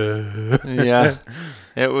like, duh. Yeah.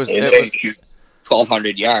 It was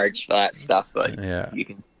 1,200 yards for that stuff. But Yeah.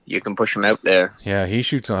 you can push them out there. Yeah, he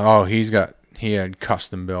shoots. He had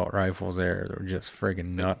custom built rifles there. They were just friggin'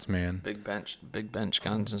 nuts, man. big bench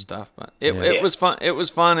guns and stuff. But it Yeah. was fun. It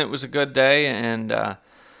was fun. It was a good day and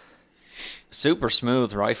super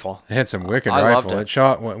smooth rifle. It had some wicked I loved rifle. it. It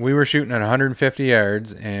shot. We were shooting at 150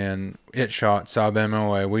 yards, and it shot sub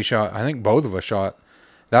MOA. We shot. I think both of us shot.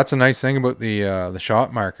 That's a nice thing about the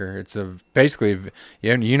shot marker. It's basically.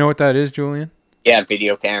 Yeah, you know what that is, Julian? Yeah,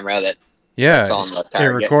 video camera that. Yeah, It's on the it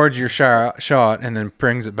target. records your shot and then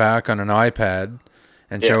brings it back on an iPad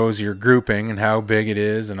and shows your grouping and how big it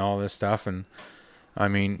is and all this stuff. And I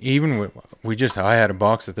mean, even I had a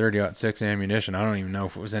box of 30-06 ammunition. I don't even know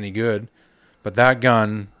if it was any good, but that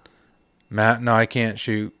gun, Matt and I can't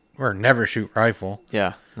shoot or never shoot rifle.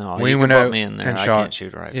 Yeah. No, We you went can put out me in there. and I shot. can't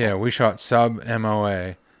shoot a rifle. Yeah, we shot sub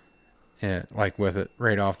MOA, like with it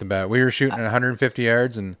right off the bat. We were shooting at 150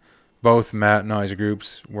 yards and both Matt and I's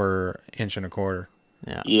groups were 1.25 inches.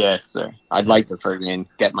 Yeah. Yes, sir. I'd like to friggin'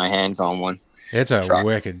 get my hands on one. It's a Truck.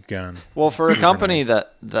 wicked gun. Well, for a Super company nice.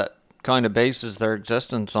 that kind of bases their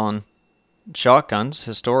existence on shotguns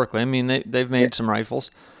historically, I mean they've made some rifles.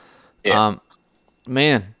 Yeah.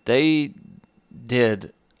 Man, they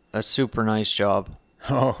did a super nice job.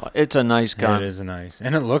 Oh, It's a nice gun. it is nice,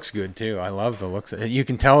 and it looks good too. I love the looks. You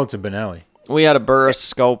can tell it's a Benelli. We had a Burris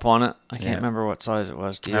scope on it. I can't Yeah. remember what size it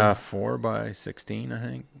was. Do you? 4x16, I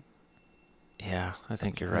think. Yeah, I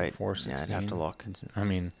think you're right. 4.16. Yeah, I'd have to look. I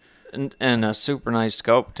mean, And a super nice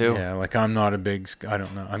scope too. yeah, like I'm not a big. I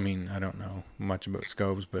don't know. I mean, I don't know much about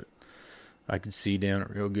scopes, but I could see down it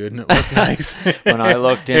real good, and it looked nice. When I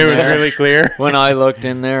looked in it was there- really clear. When I looked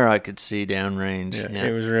in there, I could see downrange. Yeah,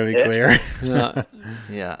 it was really clear. Yeah,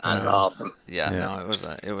 yeah, That's awesome. yeah. Yeah. No,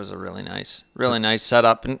 it was a really nice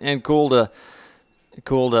setup and cool to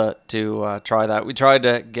cool to try that. We tried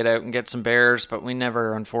to get out and get some bears, but we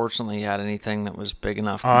never, unfortunately, had anything that was big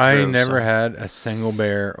enough. I never had a single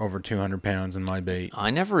bear over 200 pounds in my bait. I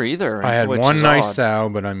never either. I had one nice odd. sow,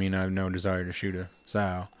 but I mean, I have no desire to shoot a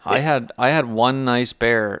sow. I had one nice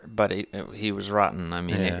bear, but he was rotten. I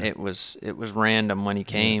mean, Yeah. it was random when he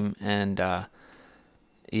came, and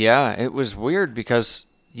yeah, it was weird because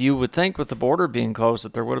you would think with the border being closed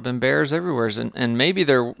that there would have been bears everywhere, and maybe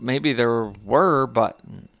there were, but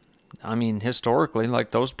I mean, historically,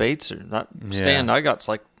 like those baits that stand I got's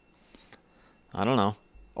like, I don't know,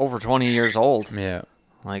 over 20 years old. Yeah.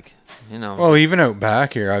 Like, you know. Well, even out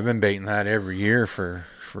back here, I've been baiting that every year for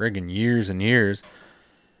friggin' years and years.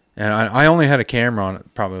 And I only had a camera on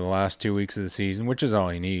it probably the last 2 weeks of the season, which is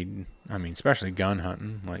all you need. I mean, especially gun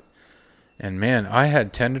hunting. And man, I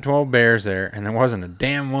had 10 to 12 bears there, and there wasn't a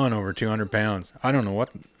damn one over 200 pounds. I don't know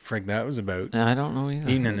what the frig that was about. I don't know either.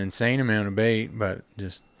 Eating an insane amount of bait, but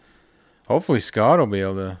just hopefully Scott will be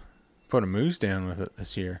able to put a moose down with it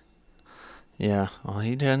this year. Yeah, well,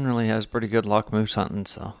 he generally has pretty good luck moose hunting,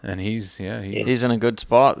 so. And he's in a good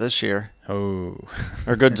spot this year. Oh.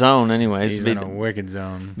 Or good zone, anyways. He's in a wicked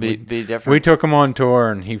zone. Be different. We took him on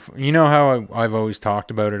tour, and you know how I've always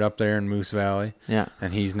talked about it up there in Moose Valley? Yeah.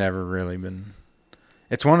 And he's never really been.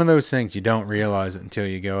 It's one of those things you don't realize it until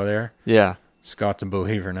you go there. Yeah. Scott's a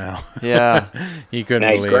believer now. Yeah. He couldn't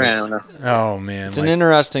Nice believe ground. it. Oh, man. It's an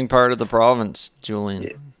interesting part of the province, Julian.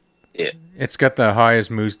 Yeah. It's got the highest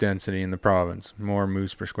moose density in the province. More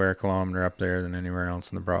moose per square kilometer up there than anywhere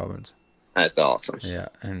else in the province. That's awesome. Yeah,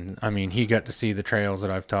 and I mean, he got to see the trails that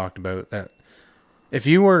I've talked about. That if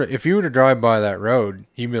you were to drive by that road,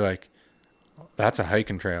 you'd be like, "That's a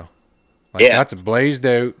hiking trail. Like that's a blazed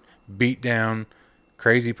out, beat down,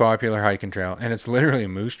 crazy popular hiking trail, and it's literally a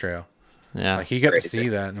moose trail." Yeah, like he got to see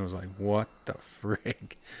that, and it was like, "What the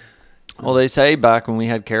frig?" Well, they say back when we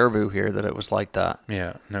had caribou here that it was like that.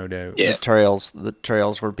 Yeah, no doubt. Yeah. The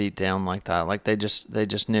trails were beat down like that. Like they just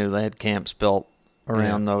knew they had camps built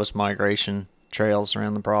around those migration trails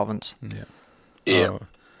around the province. Yeah. Yeah.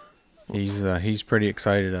 He's pretty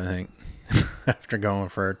excited, I think, after going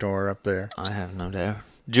for a tour up there. I have no doubt.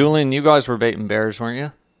 Julian, you guys were baiting bears, weren't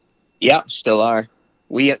you? Yeah, still are.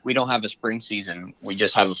 We don't have a spring season. We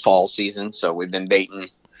just have a fall season. So we've been baiting.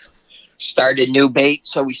 Started new bait,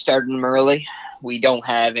 so we started them early. We don't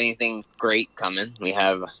have anything great coming. We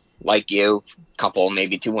have, like you, a couple,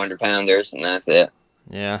 maybe 200 pounders, and that's it.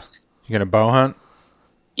 Yeah. You got a bow hunt?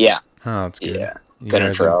 Yeah. Oh, that's good. Yeah. You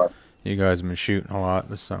Gonna try. You guys have been shooting a lot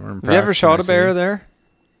this summer. Have you ever shot a bear there?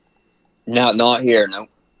 No, not here. No.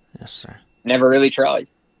 Yes, sir. Never really tried.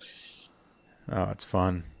 Oh, it's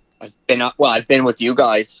fun. I've been with you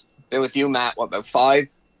guys. Been with you, Matt. What, about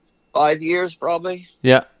 5 years, probably?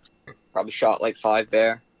 Yeah. Probably shot like 5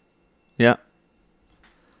 bear. Yeah.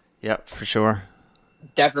 Yeah, for sure.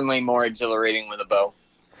 Definitely more exhilarating with a bow.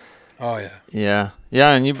 Oh yeah. Yeah.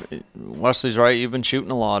 Yeah, and Wesley's right. You've been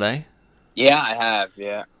shooting a lot, eh? Yeah, I have.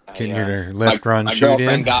 Yeah. Can your lift run my shoot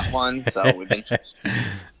girlfriend in? got one, so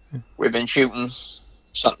we've been shooting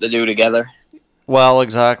something to do together. Well,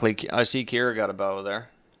 exactly. I see Kira got a bow there.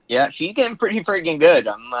 Yeah, she's getting pretty freaking good.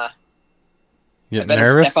 I Getting better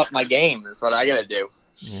nervous? step up my game. That's what I gotta do.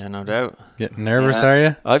 Yeah, no doubt. Getting nervous, Yeah. are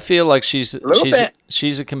you? I feel like she's bit.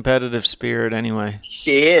 she's a competitive spirit anyway.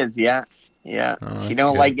 She is, yeah. Yeah. Oh, She that's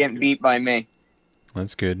don't good. like getting beat by me.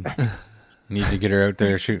 That's good. Need to get her out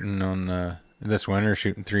there shooting on this winter,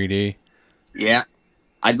 shooting 3D. Yeah.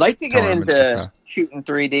 I'd like to get Tournaments and into stuff. shooting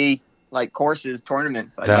 3D, like courses,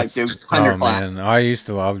 tournaments. I'd That's like to 100 oh flat. man, I used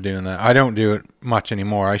to love doing that. I don't do it much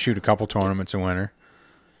anymore. I shoot a couple tournaments a winter,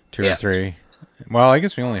 2 Yeah. or 3. Well, I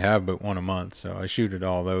guess we only have but one a month, so I shoot at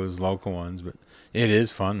all those local ones. But it is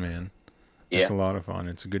fun, man. It's a lot of fun.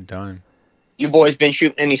 It's a good time. You boys been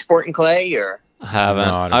shooting any sporting clay or? I haven't.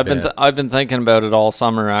 Not a I've been thinking about it all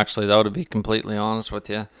summer actually, though, to be completely honest with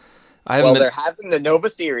you. I haven't Well, been. they're having the Nova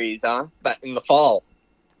Series, huh? But in the fall.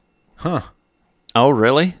 Huh? Oh,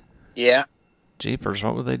 really? Yeah. Jeepers,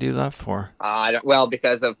 what would they do that for?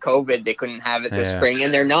 Because of COVID, they couldn't have it this Yeah. spring,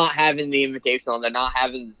 and they're not having the Invitational. They're not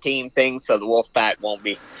having the team thing, so the Wolfpack won't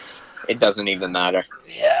be. It doesn't even matter.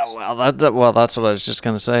 Yeah, well, that's what I was just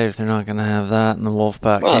gonna say. If they're not gonna have that, and the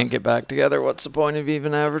Wolfpack Well- can't get back together, what's the point of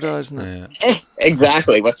even advertising it? Yeah.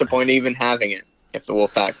 Exactly. What's the point of even having it if the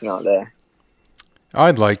Wolfpack's not there?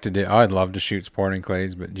 I'd love to shoot sporting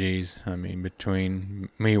clays, but geez, I mean, between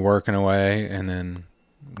me working away and then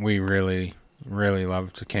we really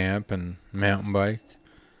love to camp and mountain bike,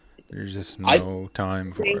 there's just no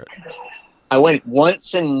time for it. I went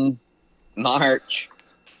once in March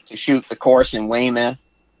to shoot the course in Weymouth,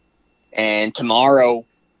 and tomorrow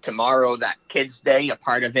tomorrow, that Kids Day, a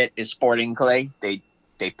part of it is sporting clay. They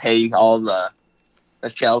pay all the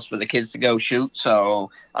shells for the kids to go shoot.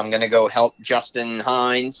 So I'm going to go help Justin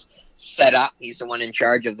Hines set up. He's the one in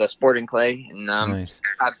charge of the sporting clay. And Nice.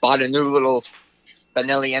 I bought a new little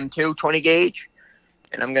Benelli M2 20 gauge.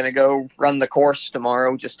 And I'm going to go run the course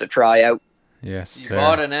tomorrow just to try out. Yes, You sir.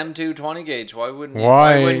 bought an M2 20 gauge. Why wouldn't you?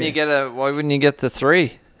 Why? Why wouldn't you get the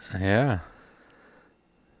 3? Yeah.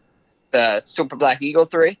 The Super Black Eagle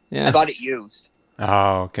 3. Yeah. I bought it used.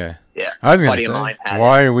 Oh, okay. Yeah. I was going Buddy to of say, mine had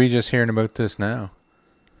why are we just hearing about this now?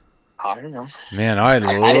 I don't know. Man, I'd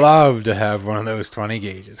had it. love to have one of those 20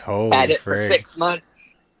 gauges. Holy Had it for frig. 6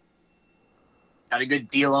 months. Got a good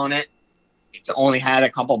deal on it. It's only had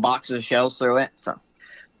a couple boxes of shells through it, so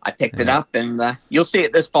I picked it Yeah. up, and you'll see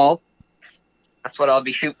it this fall. That's what I'll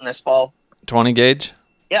be shooting this fall. 20 gauge?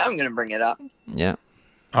 Yeah, I'm gonna bring it up. Yeah.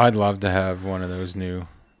 I'd love to have one of those new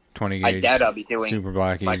 20 I gauge doubt I'll be doing Super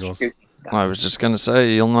Black much Eagles. shooting. I was just going to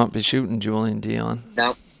say, you'll not be shooting Julian Dion.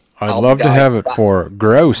 No, I'd I'll love to die. have it for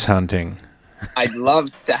grouse hunting. I'd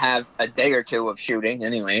love to have a day or two of shooting.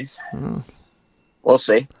 Anyways, Oh. we'll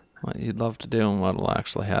see. What you'd love to do and what'll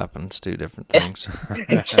actually happen. It's two different things.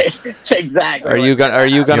 It's exactly. Are you what's gonna? Are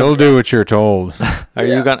you You'll gonna? do what you're told. Are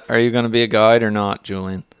you gonna? Are you gonna be a guide or not,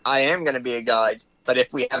 Julian? I am gonna be a guide, but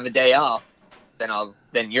if we have a day off,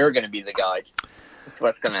 then you're gonna be the guide. That's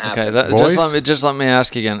what's gonna happen. Okay, Boys? just let me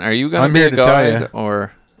ask you again. Are you gonna I'm be here a to tell guide ya.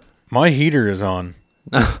 or? My heater is on.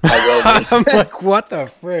 I will be. I'm like, what the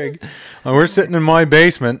frig? And we're sitting in my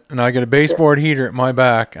basement, and I got a baseboard heater at my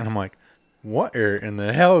back, and I'm like, what in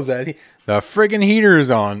the hell is that? The friggin' heater is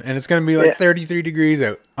on, and it's going to be like Yeah. 33 degrees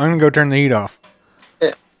out. I'm going to go turn the heat off.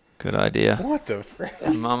 Good idea. What the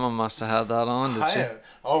frig? Mama must have had that on, did she?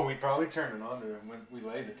 Oh, we'd probably turn it on when we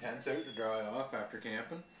lay the tents out to dry off after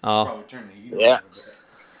camping. Oh. Probably turn the heat Yeah. on. a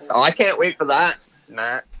bit. So I can't wait for that,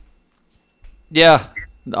 Matt. Yeah.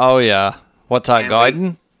 Oh yeah. What's that, Can't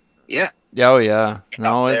guiding? Yeah. Yeah, oh yeah.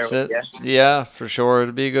 No, Up there it's with it. Yeah, for sure.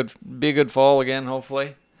 It'll be a good fall again,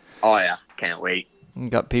 hopefully. Oh yeah. Can't wait.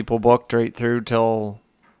 Got people booked right through till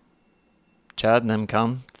Chad and them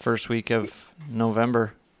come first week of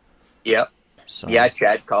November. Yep. So Yeah,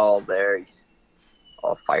 Chad called there. He's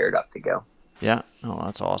all fired up to go. yeah. Oh,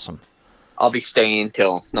 that's awesome. I'll be staying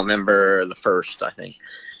till November the 1st, I think.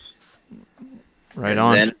 Right And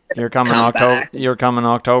on. then You're coming come October. back. You're coming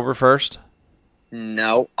October 1st.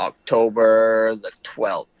 No, October the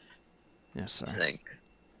 12th, Yes, I sir. think.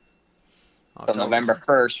 So October. November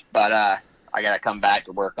 1st, but I gotta come back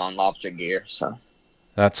to work on lobster gear, so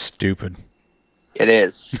That's stupid. it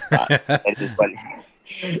is. But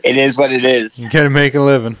it is what it is. You got to make a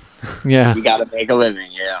living. Yeah. You gotta make a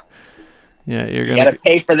living, yeah. Yeah. You're You gonna. gotta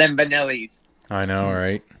pay for them Benellis. I know,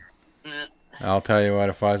 right? Mm. I'll tell you what,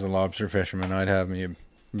 if I was a lobster fisherman, I'd have me a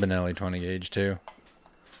Benelli 20 gauge too.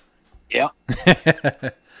 Yeah.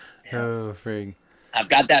 Oh, frig. I've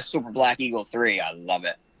got that Super Black Eagle 3. I love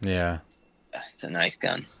it. Yeah. It's a nice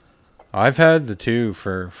gun. I've had the two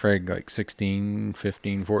for frig like 16,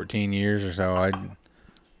 15, 14 years or so. I'm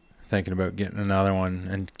thinking about getting another one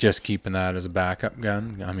and just keeping that as a backup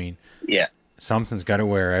gun. I mean, Yeah. something's got to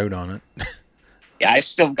wear out on it. Yeah, I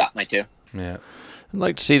still got my 2. Yeah. I'd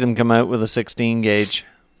like to see them come out with a 16 gauge.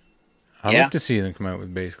 I'd Yeah. like to see them come out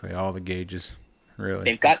with basically all the gauges. Really.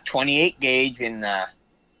 They've got 28 gauge in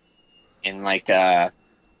like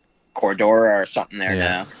Cordura or something there Yeah.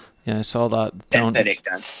 now. Yeah, I saw that. Synthetic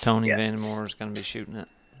gun. Tony Yeah. Vandermoor is going to be shooting it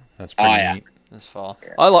That's pretty yeah. neat. this fall.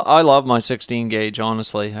 Yeah. I love my 16 gauge.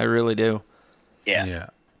 Honestly, I really do. Yeah. Yeah.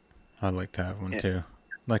 I'd like to have one Yeah. too.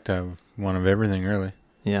 I'd like to have one of everything, really.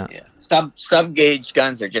 Yeah. Yeah. Sub gauge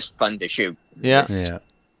guns are just fun to shoot. Yeah. Yeah.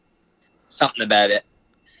 Something about it.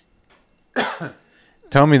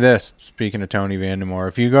 Tell me this, speaking of Tony Vandermoor,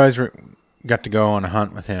 if you guys got to go on a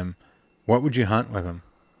hunt with him, what would you hunt with him?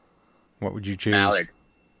 What would you choose? Mallard.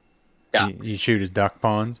 You, Ducks. you shoot his duck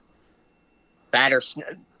ponds? Batter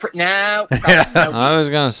no. I was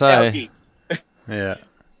going to say. Yeah.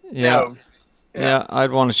 Yeah. Yeah.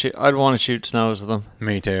 I'd want to shoot. I'd want to shoot snows with them.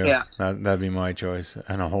 Me too. Yeah. That'd be my choice.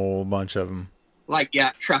 And a whole bunch of them. Like,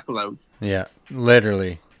 yeah, truckloads. Yeah.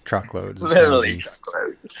 Literally truckloads. Of Literally snowies.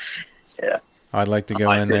 truckloads. Yeah. I'd like to go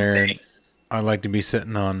Oh, in it's there insane. and I'd like to be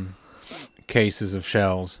sitting on cases of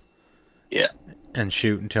shells Yeah. and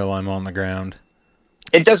shoot until I'm on the ground.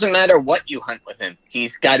 It doesn't matter what you hunt with him.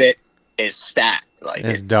 He's got it is stacked. Like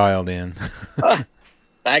It's it's, dialed in.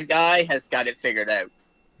 that guy has got it figured out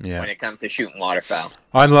Yeah. when it comes to shooting waterfowl.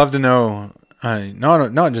 I'd love to know,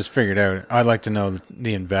 not just figured out, I'd like to know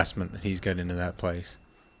the investment that he's got into that place.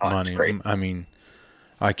 Oh, it's Money. great. I mean,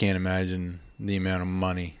 I can't imagine the amount of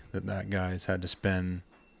money that guy's had to spend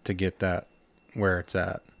to get that where it's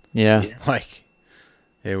at. Yeah. Yeah. Like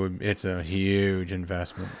it's a huge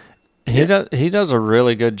investment. He does a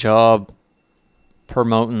really good job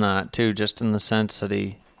promoting that too, just in the sense that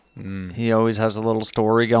he always has a little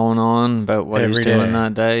story going on about what Every he's doing day.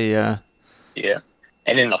 that day. Yeah. Yeah.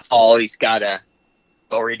 And in the fall, he's got a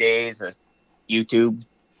Glory Days, a YouTube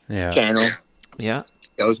Yeah. channel. Yeah.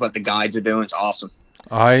 Shows what the guides are doing. It's awesome.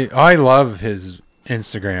 I love his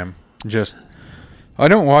Instagram. Just I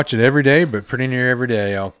don't watch it every day, but pretty near every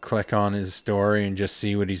day I'll click on his story and just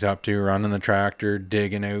see what he's up to, running the tractor,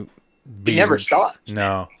 digging out He never beaver. stops.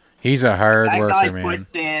 No. He's a hard That worker, guy man.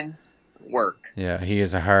 puts in work. Yeah, he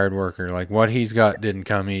is a hard worker. Like what he's got didn't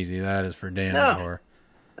come easy. That is for damn No. sure.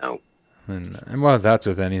 No. And well, that's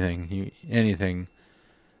with anything. Anything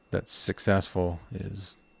that's successful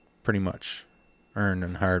is pretty much earned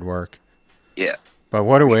in hard work. Yeah. But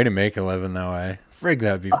what a way to make a living, though, eh? Frig,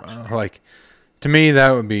 that'd be like, to me,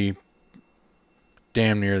 that would be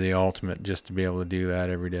damn near the ultimate, just to be able to do that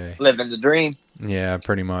every day. Living the dream. Yeah,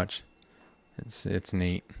 pretty much. It's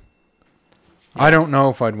neat. I don't know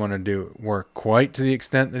if I'd want to do work quite to the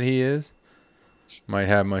extent that he is. Might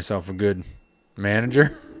have myself a good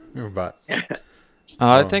manager, but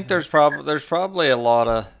I think there's probably a lot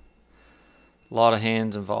of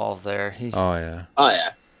hands involved there. oh yeah, Oh,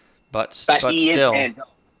 yeah. But But he still, is hands-on.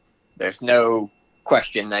 There's no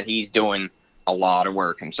question that he's doing a lot of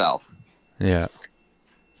work himself. yeah,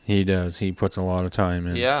 he does. He puts a lot of time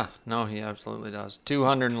in. yeah, no, he absolutely does.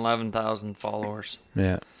 211,000 followers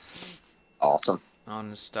Yeah, Awesome.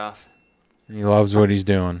 on his stuff. he loves what he's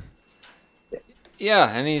doing. Yeah,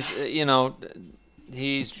 and he's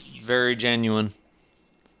very genuine.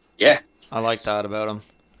 Yeah. I like that about him.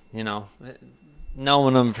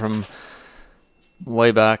 Knowing him from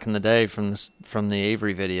way back in the day from the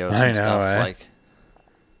Avery videos I and know, stuff, eh? like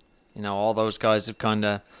all those guys have kind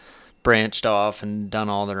of branched off and done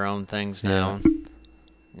all their own things now.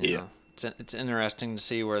 Yeah. It's interesting to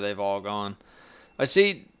see where they've all gone. I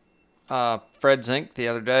see Fred Zink the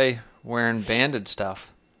other day wearing Banded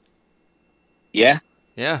stuff. Yeah.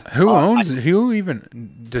 Yeah, Who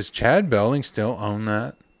even does Chad Belding still own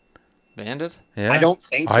that? Banded. Yeah, I don't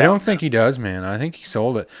think so. I don't think he does, man. I think he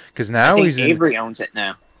sold it because I now think he's in. Avery owns it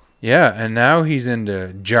now. Yeah, and now he's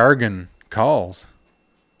into jargon calls.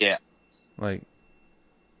 Yeah. Like,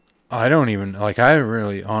 I don't even like. I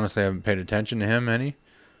really, honestly, haven't paid attention to him any,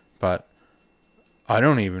 but I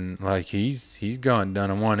don't even like. He's done a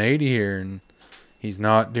 180 here, and he's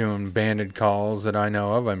not doing banded calls that I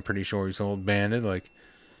know of. I'm pretty sure he sold banded, like,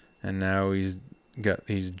 and now he's got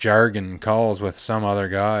these jargon calls with some other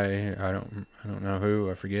guy. I don't know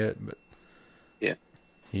who. I forget, but Yeah.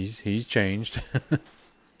 he's changed.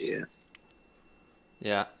 Yeah.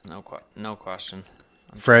 Yeah, no question.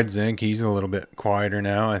 Fred Zink, he's a little bit quieter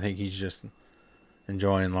now. I think he's just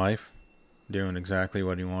enjoying life, doing exactly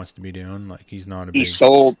what he wants to be doing. Like he's not a He big.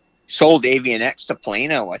 sold Avian X to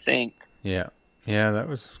Plano, I think. Yeah, that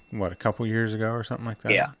was what, a couple years ago or something like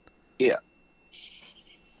that. Yeah. Yeah.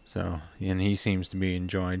 So, and he seems to be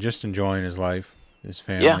enjoying his life, his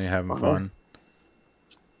family, having fun.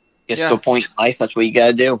 Gets Yeah. to a point in life, that's what you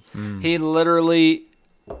gotta do. He literally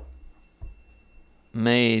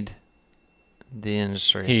made the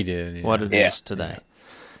industry He did. Yeah. what it Yeah. is today,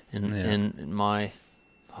 Yeah. in my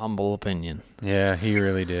humble opinion. Yeah, he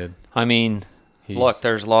really did. I mean, He's, look,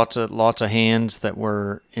 there's lots of hands that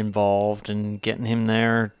were involved in getting him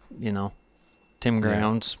there. Tim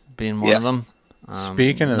Grounds being one Yeah. of them.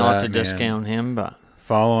 Speaking of not that, to man, discount him, but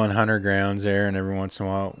following Hunter Grounds there, and every once in a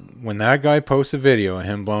while, when that guy posts a video of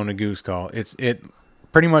him blowing a goose call, it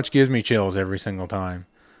pretty much gives me chills every single time.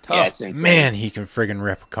 Yeah, it's insane. Man, he can friggin'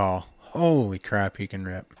 rip a call. Holy crap, he can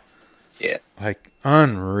rip. Yeah. Like,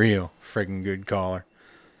 unreal friggin' good caller.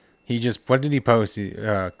 What did he post?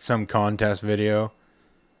 Some contest video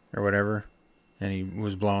or whatever. And he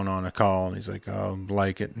was blown on a call, and he's like, oh,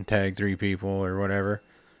 like it and tag 3 people or whatever.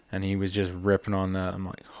 And he was just ripping on that. I'm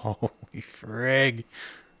like, holy frig.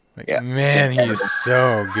 Like, Yeah. man, he is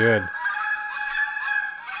so good.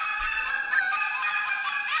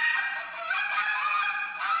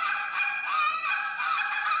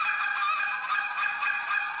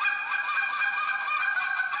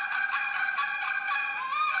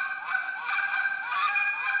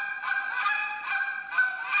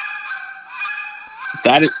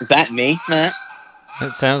 Is that me, Matt?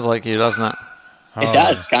 it sounds like he doesn't. It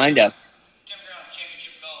does, kind of.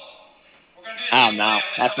 Oh, no.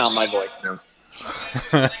 That's not my voice, no.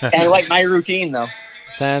 Kind of like my routine, though.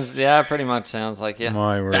 Pretty much sounds like you.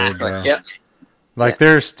 My word, Exactly. bro. Yep. Like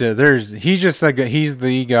he's just like he's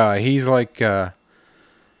the guy. He's like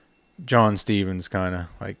John Stevens kind of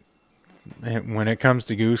like when it comes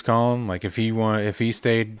to goose calling, like if he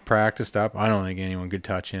stayed practiced up, I don't think anyone could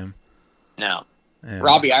touch him. No. And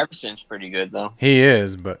Robbie Iverson's pretty good, though. he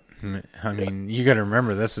is, but I mean, you got to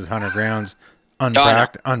remember this is Hunter Grounds know.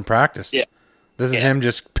 unpracticed. Yeah. This is Yeah. him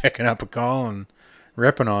just picking up a call and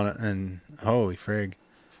ripping on it, and holy frig.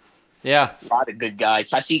 Yeah. A lot of good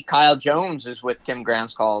guys. I see Kyle Jones is with Tim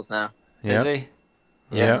Graham's calls now. Is Yep. he?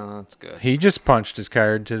 Yep. Oh, that's good. He just punched his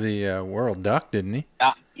card to the World Duck, didn't he?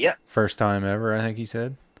 Yeah. First time ever, I think he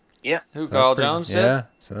said. Who, So that's Kyle pretty- Jones did? Yeah,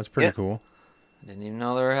 so that's pretty Yeah. cool. Didn't even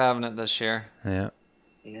know they were having it this year. Yeah.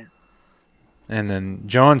 Yeah. And then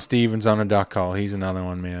John Stevens on a duck call. He's another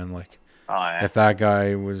one, man. Like, Oh, yeah. if that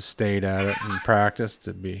guy was stayed at it and practiced,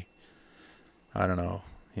 it'd be, I don't know.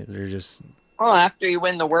 They're just Well, after you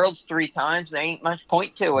win the Worlds 3 times, there ain't much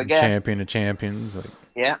point to, I guess. champion of champions. Like,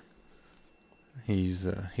 Yeah. he's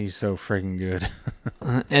so freaking good.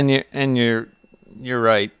 And you're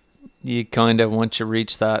right. You kind of, once you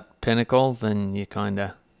reach that pinnacle, then you kind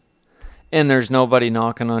of, and there's nobody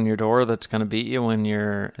knocking on your door that's going to beat you when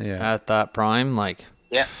you're Yeah. at that prime. Like,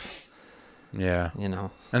 Yeah. Yeah. you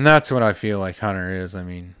know, And that's what I feel like Hunter is. I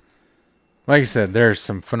mean, like I said, there's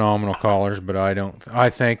some phenomenal callers, but I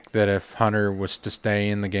think that if Hunter was to stay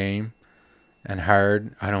in the game and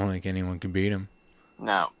hard, I don't think anyone could beat him.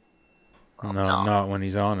 No. No, no. not when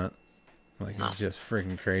he's on it. Like, No. it's just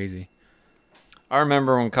freaking crazy. I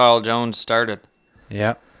remember when Kyle Jones started,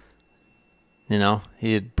 Yeah. you know,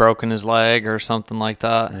 he had broken his leg or something like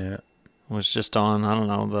that. Yeah. Was just on, I don't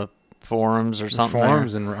know, the forums or something. there.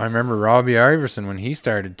 Forums, and I remember Robbie Iverson when he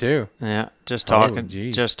started too. Yeah, just Holy talking,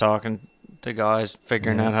 jeez. just talking to guys,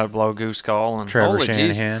 figuring Yeah. out how to blow goose call and Trevor holy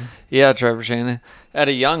jeez. Shanahan. Yeah, Trevor Shanahan. At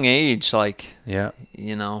a young age, like, Yeah.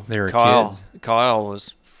 you know, They were Kyle. kids. Kyle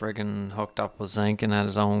was friggin' hooked up with zinc and had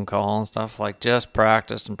his own call and stuff. Like, just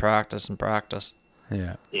practice and practice and practice.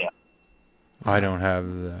 Yeah. Yeah. I don't have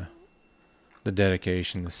the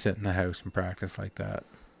dedication to sit in the house and practice like that.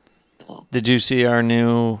 Did you see our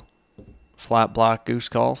new flat black goose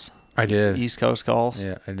calls? I did. East Coast calls.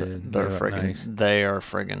 Yeah, I did. They're They look friggin' nice. They are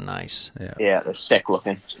friggin' nice. Yeah. Yeah, they're sick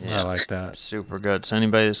looking. I like that. Super good. So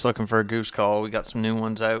anybody that's looking for a goose call, we got some new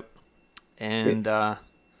ones out, and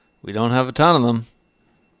we don't have a ton of them,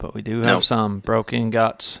 but we do have Nope. some. Broken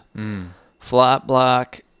Guts, Mm. flat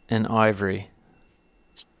black, and ivory.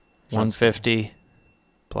 150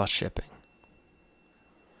 plus shipping.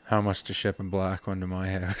 How much to ship a black one to my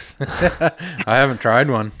house? I haven't tried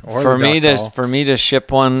one. Or For the me duck to call. for me to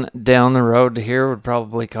ship one down the road to here would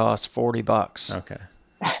probably cost $40, Okay.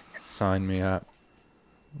 Sign me up.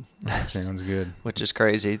 That sounds good. which is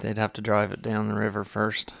crazy. They'd have to drive it down the river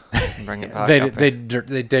first and bring it back They up they here.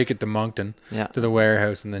 they take it to Moncton Yeah, to the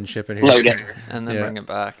warehouse and then ship it here. Load it. and then Yeah. bring it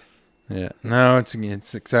back. Yeah. No,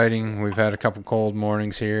 it's exciting. We've had a couple cold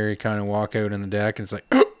mornings here. You kind of walk out on the deck and it's like,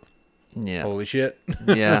 Yeah, holy shit.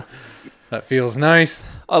 yeah. That feels nice.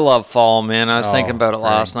 I love fall, man. I was Oh, thinking about it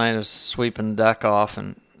last right. night. I was sweeping the deck off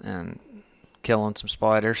and killing some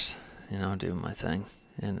spiders, you know, doing my thing,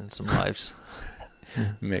 and some lives.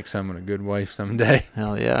 Make someone a good wife someday.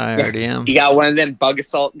 Hell yeah, I already am. You got one of them bug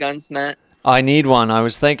assault guns, Matt? I need one. I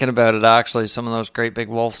was thinking about it actually. Some of those great big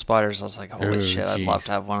wolf spiders. I was like, holy Ooh, shit, I'd love jeez.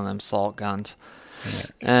 to have one of them salt guns. Yeah.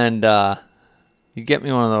 And you get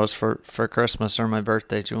me one of those for Christmas or my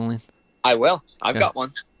birthday, Julian. I will. I've Okay. got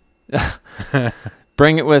one.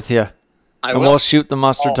 Bring it with you, I and will. we'll shoot the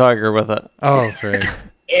mustard Oh. tiger with it. Oh, frig.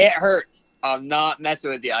 It hurts. I'm not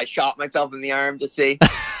messing with you. I shot myself in the arm to see.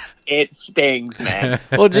 It stings, man.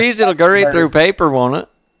 Well, geez, it'll go right through paper, won't it?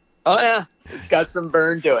 Oh, yeah. It's got some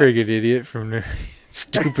burn to it. Friggin' idiot from the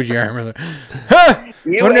stupid yarmouth. Ha!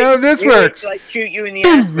 You Wonder how wait- this you wait works. till I shoot you in the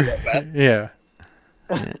ass with it, man. Yeah.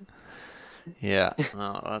 Yeah,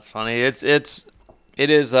 oh, that's funny. It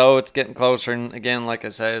is though. It's getting closer, and again, like I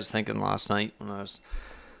said, I was thinking last night when I was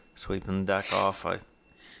sweeping the deck off. I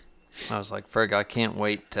was like, "Frig, I can't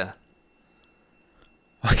wait to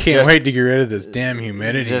I can't Just- wait to get rid of this damn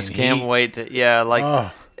humidity. just and can't heat. wait to like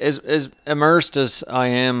Oh, as immersed as I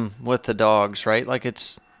am with the dogs, right? Like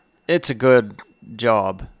it's a good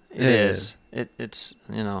job. It is. It's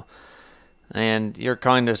you know, and you're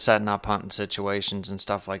kind of setting up hunting situations and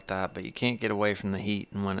stuff like that, but you can't get away from the heat.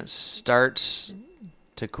 And when it starts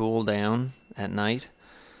to cool down at night,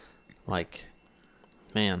 like,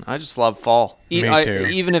 man, I just love fall. Me too.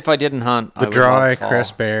 Even if I didn't hunt, I the would dry, love fall.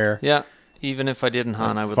 crisp air. Yeah, even if I didn't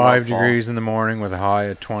hunt, I would 5 love fall. degrees in the morning with a high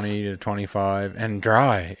of 20 to 25 and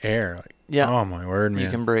dry air. Like, Yeah. oh my word, man. You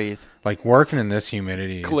can breathe. Like working in this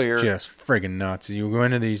humidity Clear. is just friggin' nuts. You go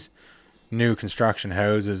into these new construction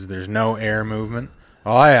houses, there's no air movement.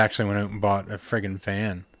 Well, I actually went out and bought a friggin'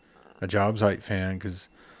 fan a job site fan because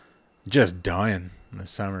just dying in the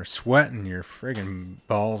summer, sweating your friggin'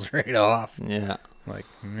 balls right off. Yeah. Like,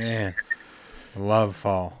 man, I love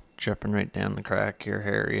fall. Dripping right down the crack of your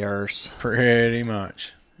hairy arse. Pretty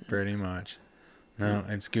much. No,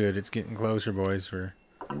 it's good. It's getting closer, boys.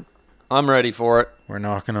 I'm ready for it. We're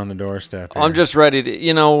knocking on the doorstep here. I'm just ready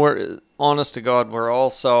to, we're, honest to God, we're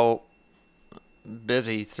all so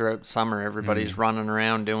busy throughout summer. Everybody's running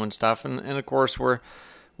around doing stuff. And of course, we're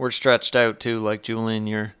stretched out too. Like Julian,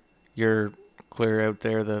 you're clear out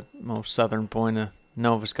there, the most southern point of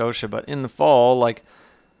Nova Scotia. But in the fall, like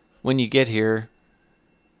when you get here,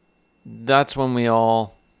 that's when we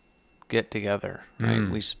all get together, right?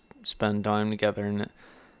 We spend time together, and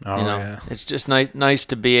it's just nice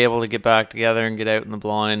to be able to get back together and get out in the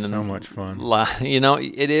blind. And so much fun.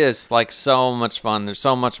 It is like so much fun. There's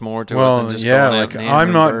so much more to it than just going out and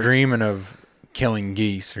I'm not birds. dreaming of killing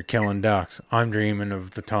geese or killing ducks. I'm dreaming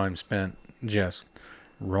of the time spent just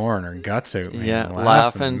roaring our guts out, man. Yeah,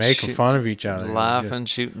 laughing, making fun of each other, laughing,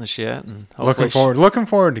 shooting the shit, and looking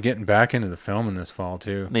forward to getting back into the filming this fall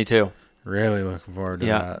too. Me too. Really looking forward to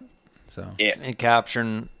that. So and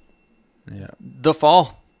capturing the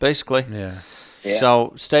fall, basically. Yeah.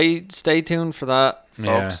 So stay tuned for that, folks.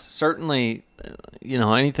 Yeah. Certainly,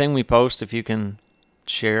 anything we post, if you can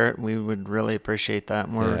share it, we would really appreciate that.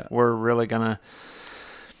 And we're really gonna.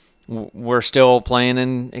 We're still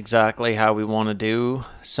planning exactly how we want to do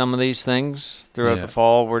some of these things throughout the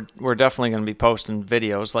fall. We're definitely going to be posting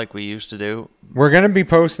videos like we used to do. We're going to be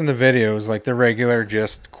posting the videos like the regular,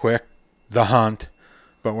 just quick, the hunt.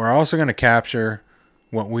 But we're also going to capture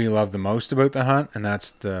what we love the most about the hunt, and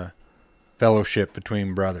that's the fellowship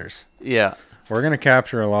between brothers. Yeah. We're going to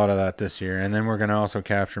capture a lot of that this year. And then we're going to also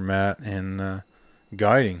capture Matt in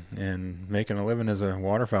guiding and making a living as a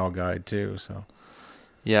waterfowl guide too, so...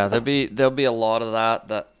 Yeah, there'll be a lot of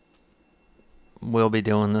that we'll be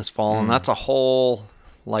doing this fall, and that's a whole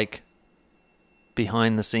like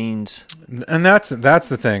behind the scenes. And that's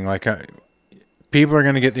the thing. Like, people are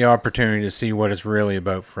going to get the opportunity to see what it's really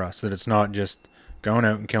about for us. That it's not just going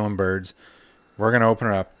out and killing birds. We're going to open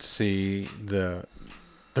it up to see the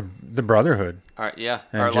brotherhood. All right, yeah,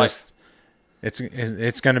 and our just life.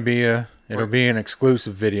 it's going to be it'll be an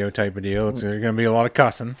exclusive video type of deal. There's going to be a lot of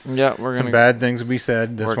cussing. Yeah, we're some bad things will be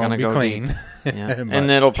said. This won't be clean. Yeah, and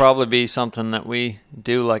it'll probably be something that we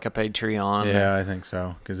do like a Patreon. Yeah, I think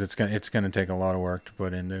so, because it's gonna take a lot of work to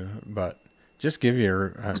put into. But just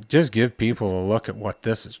give people a look at what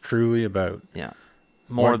this is truly about. Yeah,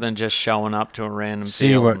 more than just showing up to a random.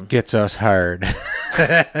 See what gets us hard.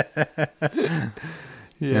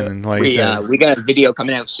 Yeah, and like we got a video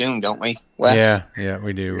coming out soon, don't we, Wes? Yeah,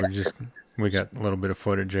 we do. We got a little bit of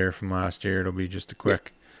footage there from last year. It'll be just a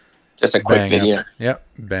quick video.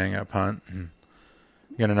 Bang up hunt. And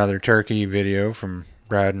got another turkey video from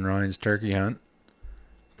Brad and Ryan's turkey hunt.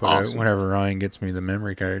 Put out whenever Ryan gets me the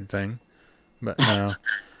memory card thing. But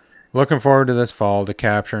looking forward to this fall to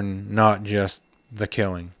capturing not just the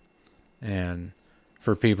killing. And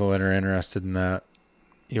for people that are interested in that,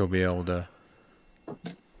 you'll be able to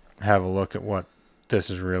have a look at what this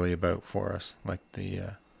is really about for us, like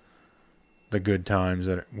the good times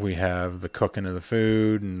that we have, the cooking of the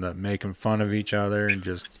food and the making fun of each other, and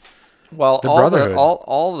just the brotherhood.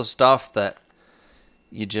 all the stuff that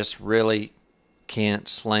you just really can't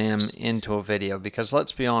slam into a video, because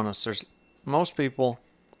let's be honest, there's most people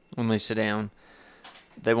when they sit down,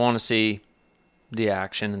 they want to see the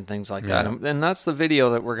action and things like that, and that's the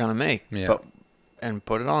video that we're gonna make. And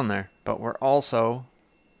put it on there. But we're also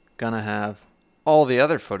going to have all the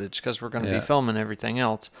other footage, because we're going to be filming everything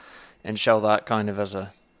else and show that kind of as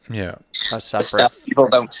a separate. Stuff people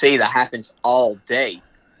don't see that happens all day.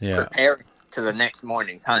 Yeah. Preparing to the next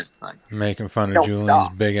morning's hunt. Making fun of Julian's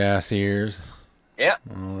big ass ears. Yeah.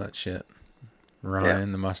 All that shit.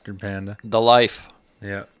 Ryan, the mustard panda. The life.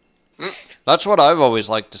 Yeah. That's what I've always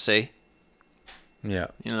liked to see. Yeah.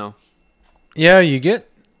 Yeah,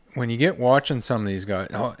 when you get watching some of these guys,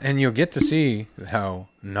 and you'll get to see how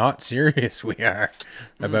not serious we are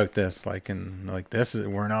about this.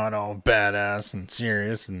 We're not all badass and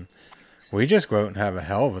serious, and we just go out and have a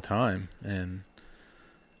hell of a time. And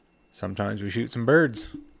sometimes we shoot some birds,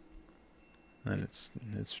 and it's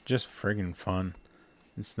just friggin' fun.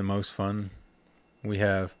 It's the most fun we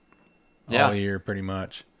have all year, pretty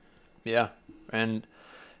much. Yeah, and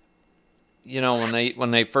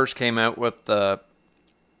when they first came out with the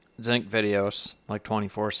Zinc videos, like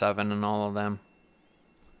 24/7 and all of them,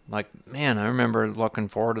 like, man, I remember looking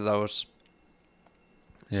forward to those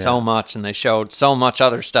so much, and they showed so much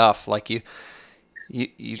other stuff. Like you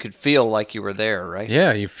you could feel like you were there, right?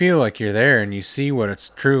 Yeah, you feel like you're there and you see what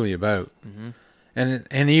it's truly about. Mm-hmm.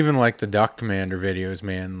 And even like the Duck Commander videos,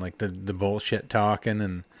 man, like the bullshit talking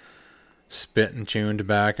and spitting, chewing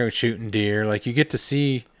tobacco, shooting deer, like you get to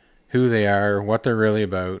see who they are, what they're really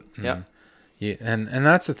about. And, Yeah. and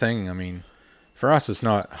that's the thing. I mean, for us, it's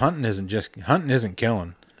not hunting. Isn't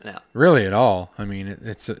killing, Yeah. really at all. I mean,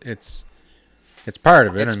 it's part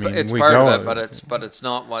of it. It's, I mean, it's we part go, of it, but it's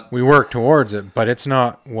not what. we work towards it, but it's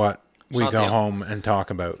not what we not go the- home and talk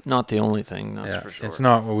about. Not the only thing, that's for sure. It's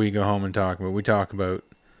not what we go home and talk about. We talk about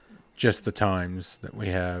just the times that we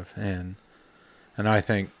have, and I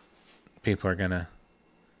think people are gonna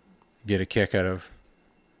get a kick out of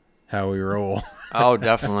how we roll. Oh,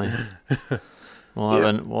 definitely.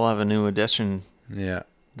 We'll have a new edition Yeah,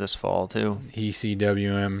 this fall too.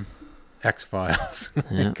 ECWM X-Files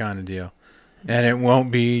Yeah. kind of deal, and it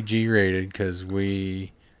won't be G-rated because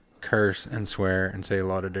we curse and swear and say a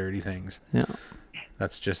lot of dirty things. Yeah.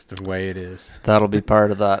 That's just the way it is. That'll be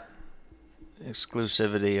part of that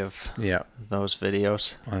exclusivity of Yeah, those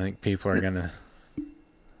videos. I think people are gonna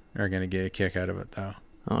get a kick out of it though.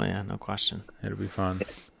 Oh yeah, no question. It'll be fun.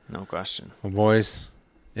 No question. Well, boys,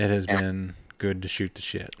 it has been good to shoot the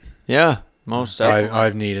shit. Yeah, most definitely.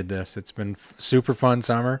 I've needed this. It's been super fun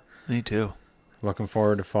summer. Me too. Looking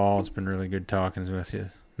forward to fall. It's been really good talking with you.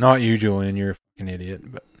 Not you, Julian. You're a fucking idiot,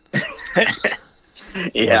 but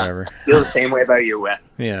Yeah. whatever. Feel the same way about you, Wes.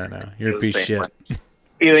 Yeah, no, you're a piece of Feel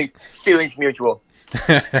shit. Feelings mutual.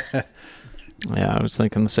 Yeah, I was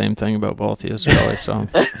thinking the same thing about both of you, really. So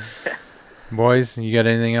Boys, you got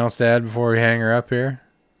anything else to add before we hang her up here?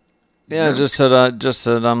 yeah, just said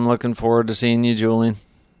I'm looking forward to seeing you, Julian.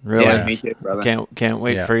 Really. Yeah, me too, brother. Can't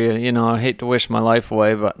wait Yeah. for you. You know, I hate to wish my life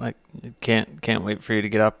away, but I can't wait for you to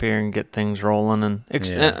get up here and get things rolling. And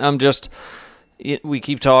Yeah. I'm just, we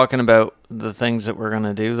keep talking about the things that we're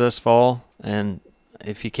gonna do this fall, and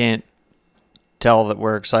if you can't tell that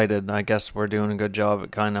we're excited, I guess we're doing a good job at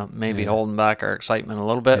kind of maybe Yeah. holding back our excitement a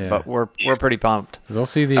little bit. Yeah. But we're pretty pumped. They'll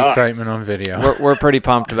see the excitement on video. We're pretty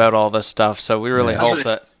pumped about all this stuff. So we really Yeah. hope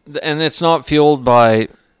that, and it's not fueled by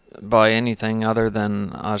anything other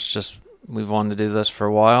than us just, we've wanted to do this for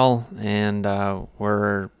a while, and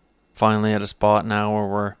we're finally at a spot now where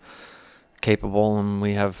we're capable and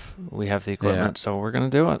we have the equipment, so we're gonna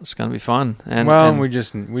do it. It's gonna be fun. And we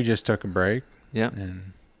just took a break. Yeah.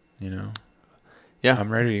 And yeah,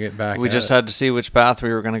 I'm ready to get back. We just had to see which path we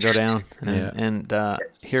were gonna go down, and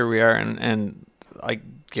here we are, and I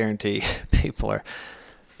guarantee people are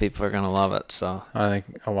gonna love it. So I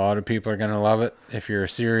think a lot of people are going to love it. If you're a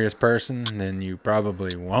serious person, then you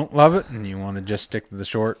probably won't love it, and you want to just stick to the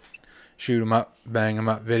short, shoot 'em up, bang 'em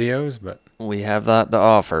up videos. But we have that to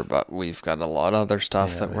offer, but we've got a lot of other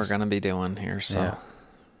stuff Yeah, that we're there's- going to be doing here. So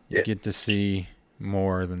you get to see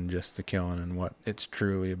more than just the killing and what it's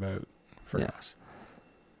truly about for Yeah. us.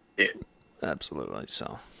 Yeah, absolutely.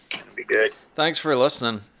 So be good. thanks for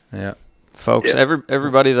listening, Yeah. folks. Yeah.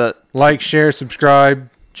 Everybody that Like, share, subscribe.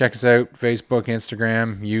 Check us out. Facebook,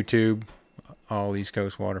 Instagram, YouTube. All East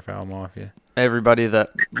Coast Waterfowl Mafia. everybody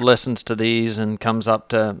that listens to these and comes up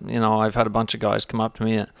to, I've had a bunch of guys come up to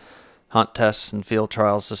me at hunt tests and field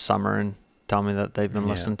trials this summer and tell me that they've been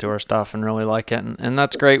listening to our stuff and really like it. And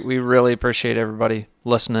that's great. We really appreciate everybody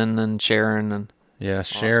listening and sharing. And Yeah,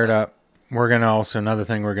 share it up. We're going to also, another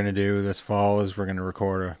thing we're going to do this fall is we're going to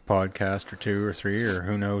record a podcast or 2 or 3 or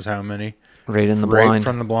who knows how many. right in the Right blind.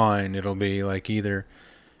 from the blind. It'll be like either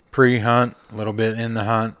pre-hunt, a little bit in the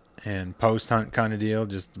hunt, and post-hunt kind of deal,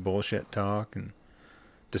 just bullshit talk and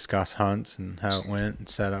discuss hunts and how it went and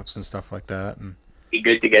setups and stuff like that. And Be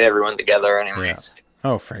good to get everyone together, anyways.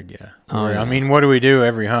 oh, frig, yeah. Oh, I yeah. mean, what do we do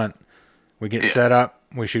every hunt? We get set up,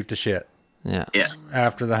 we shoot the shit. Yeah. Yeah.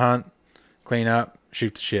 After the hunt, clean up,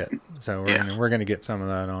 shoot the shit. So Yeah. we're gonna get some of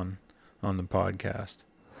that on the podcast.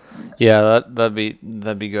 Yeah, that'd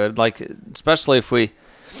be good. Like, especially if we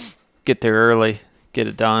get there early, get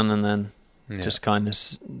it done, and then Yeah. just kind of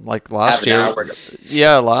like last Have an year. hour to-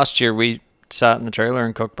 Yeah, last year we sat in the trailer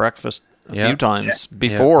and cooked breakfast a Yeah. few times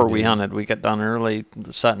before we we did. hunted. We got done early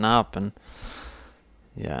setting up, and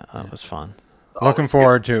yeah, that was fun. Looking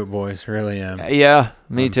forward to it, boys. Really am. Yeah,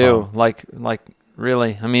 me I'm too. pumped. Like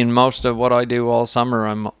really. I mean, most of what I do all summer,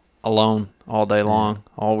 I'm alone all day long,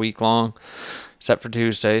 all week long, except for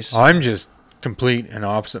Tuesdays. I'm just complete and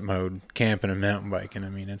opposite mode, camping and mountain biking. I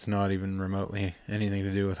mean, it's not even remotely anything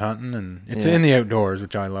to do with hunting, and it's Yeah. in the outdoors,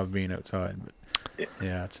 which I love being outside. But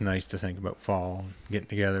yeah, it's nice to think about fall, getting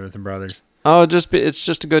together with the brothers. Oh, it's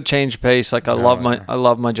just a good change of pace. Like I Yeah, love yeah. I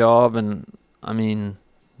love my job, and I mean,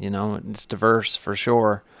 it's diverse for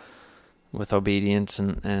sure. with obedience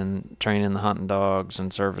and training the hunting dogs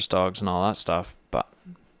and service dogs and all that stuff. But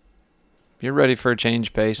you're ready for a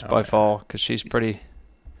change pace by fall, because she's pretty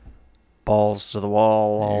balls to the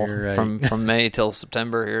wall all You're right. from May till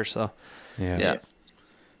September here. So yeah.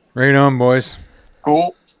 Right on, boys.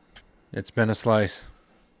 Cool. It's been a slice.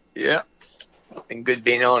 Yeah. Been good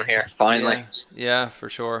being on here, finally. Yeah, for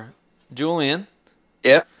sure. Julian.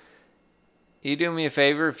 Yeah. You do me a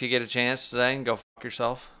favor if you get a chance today and go fuck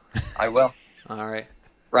yourself. I will. All right.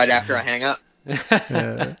 Right after I hang up.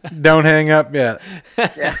 Don't hang up yet.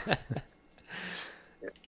 Yeah.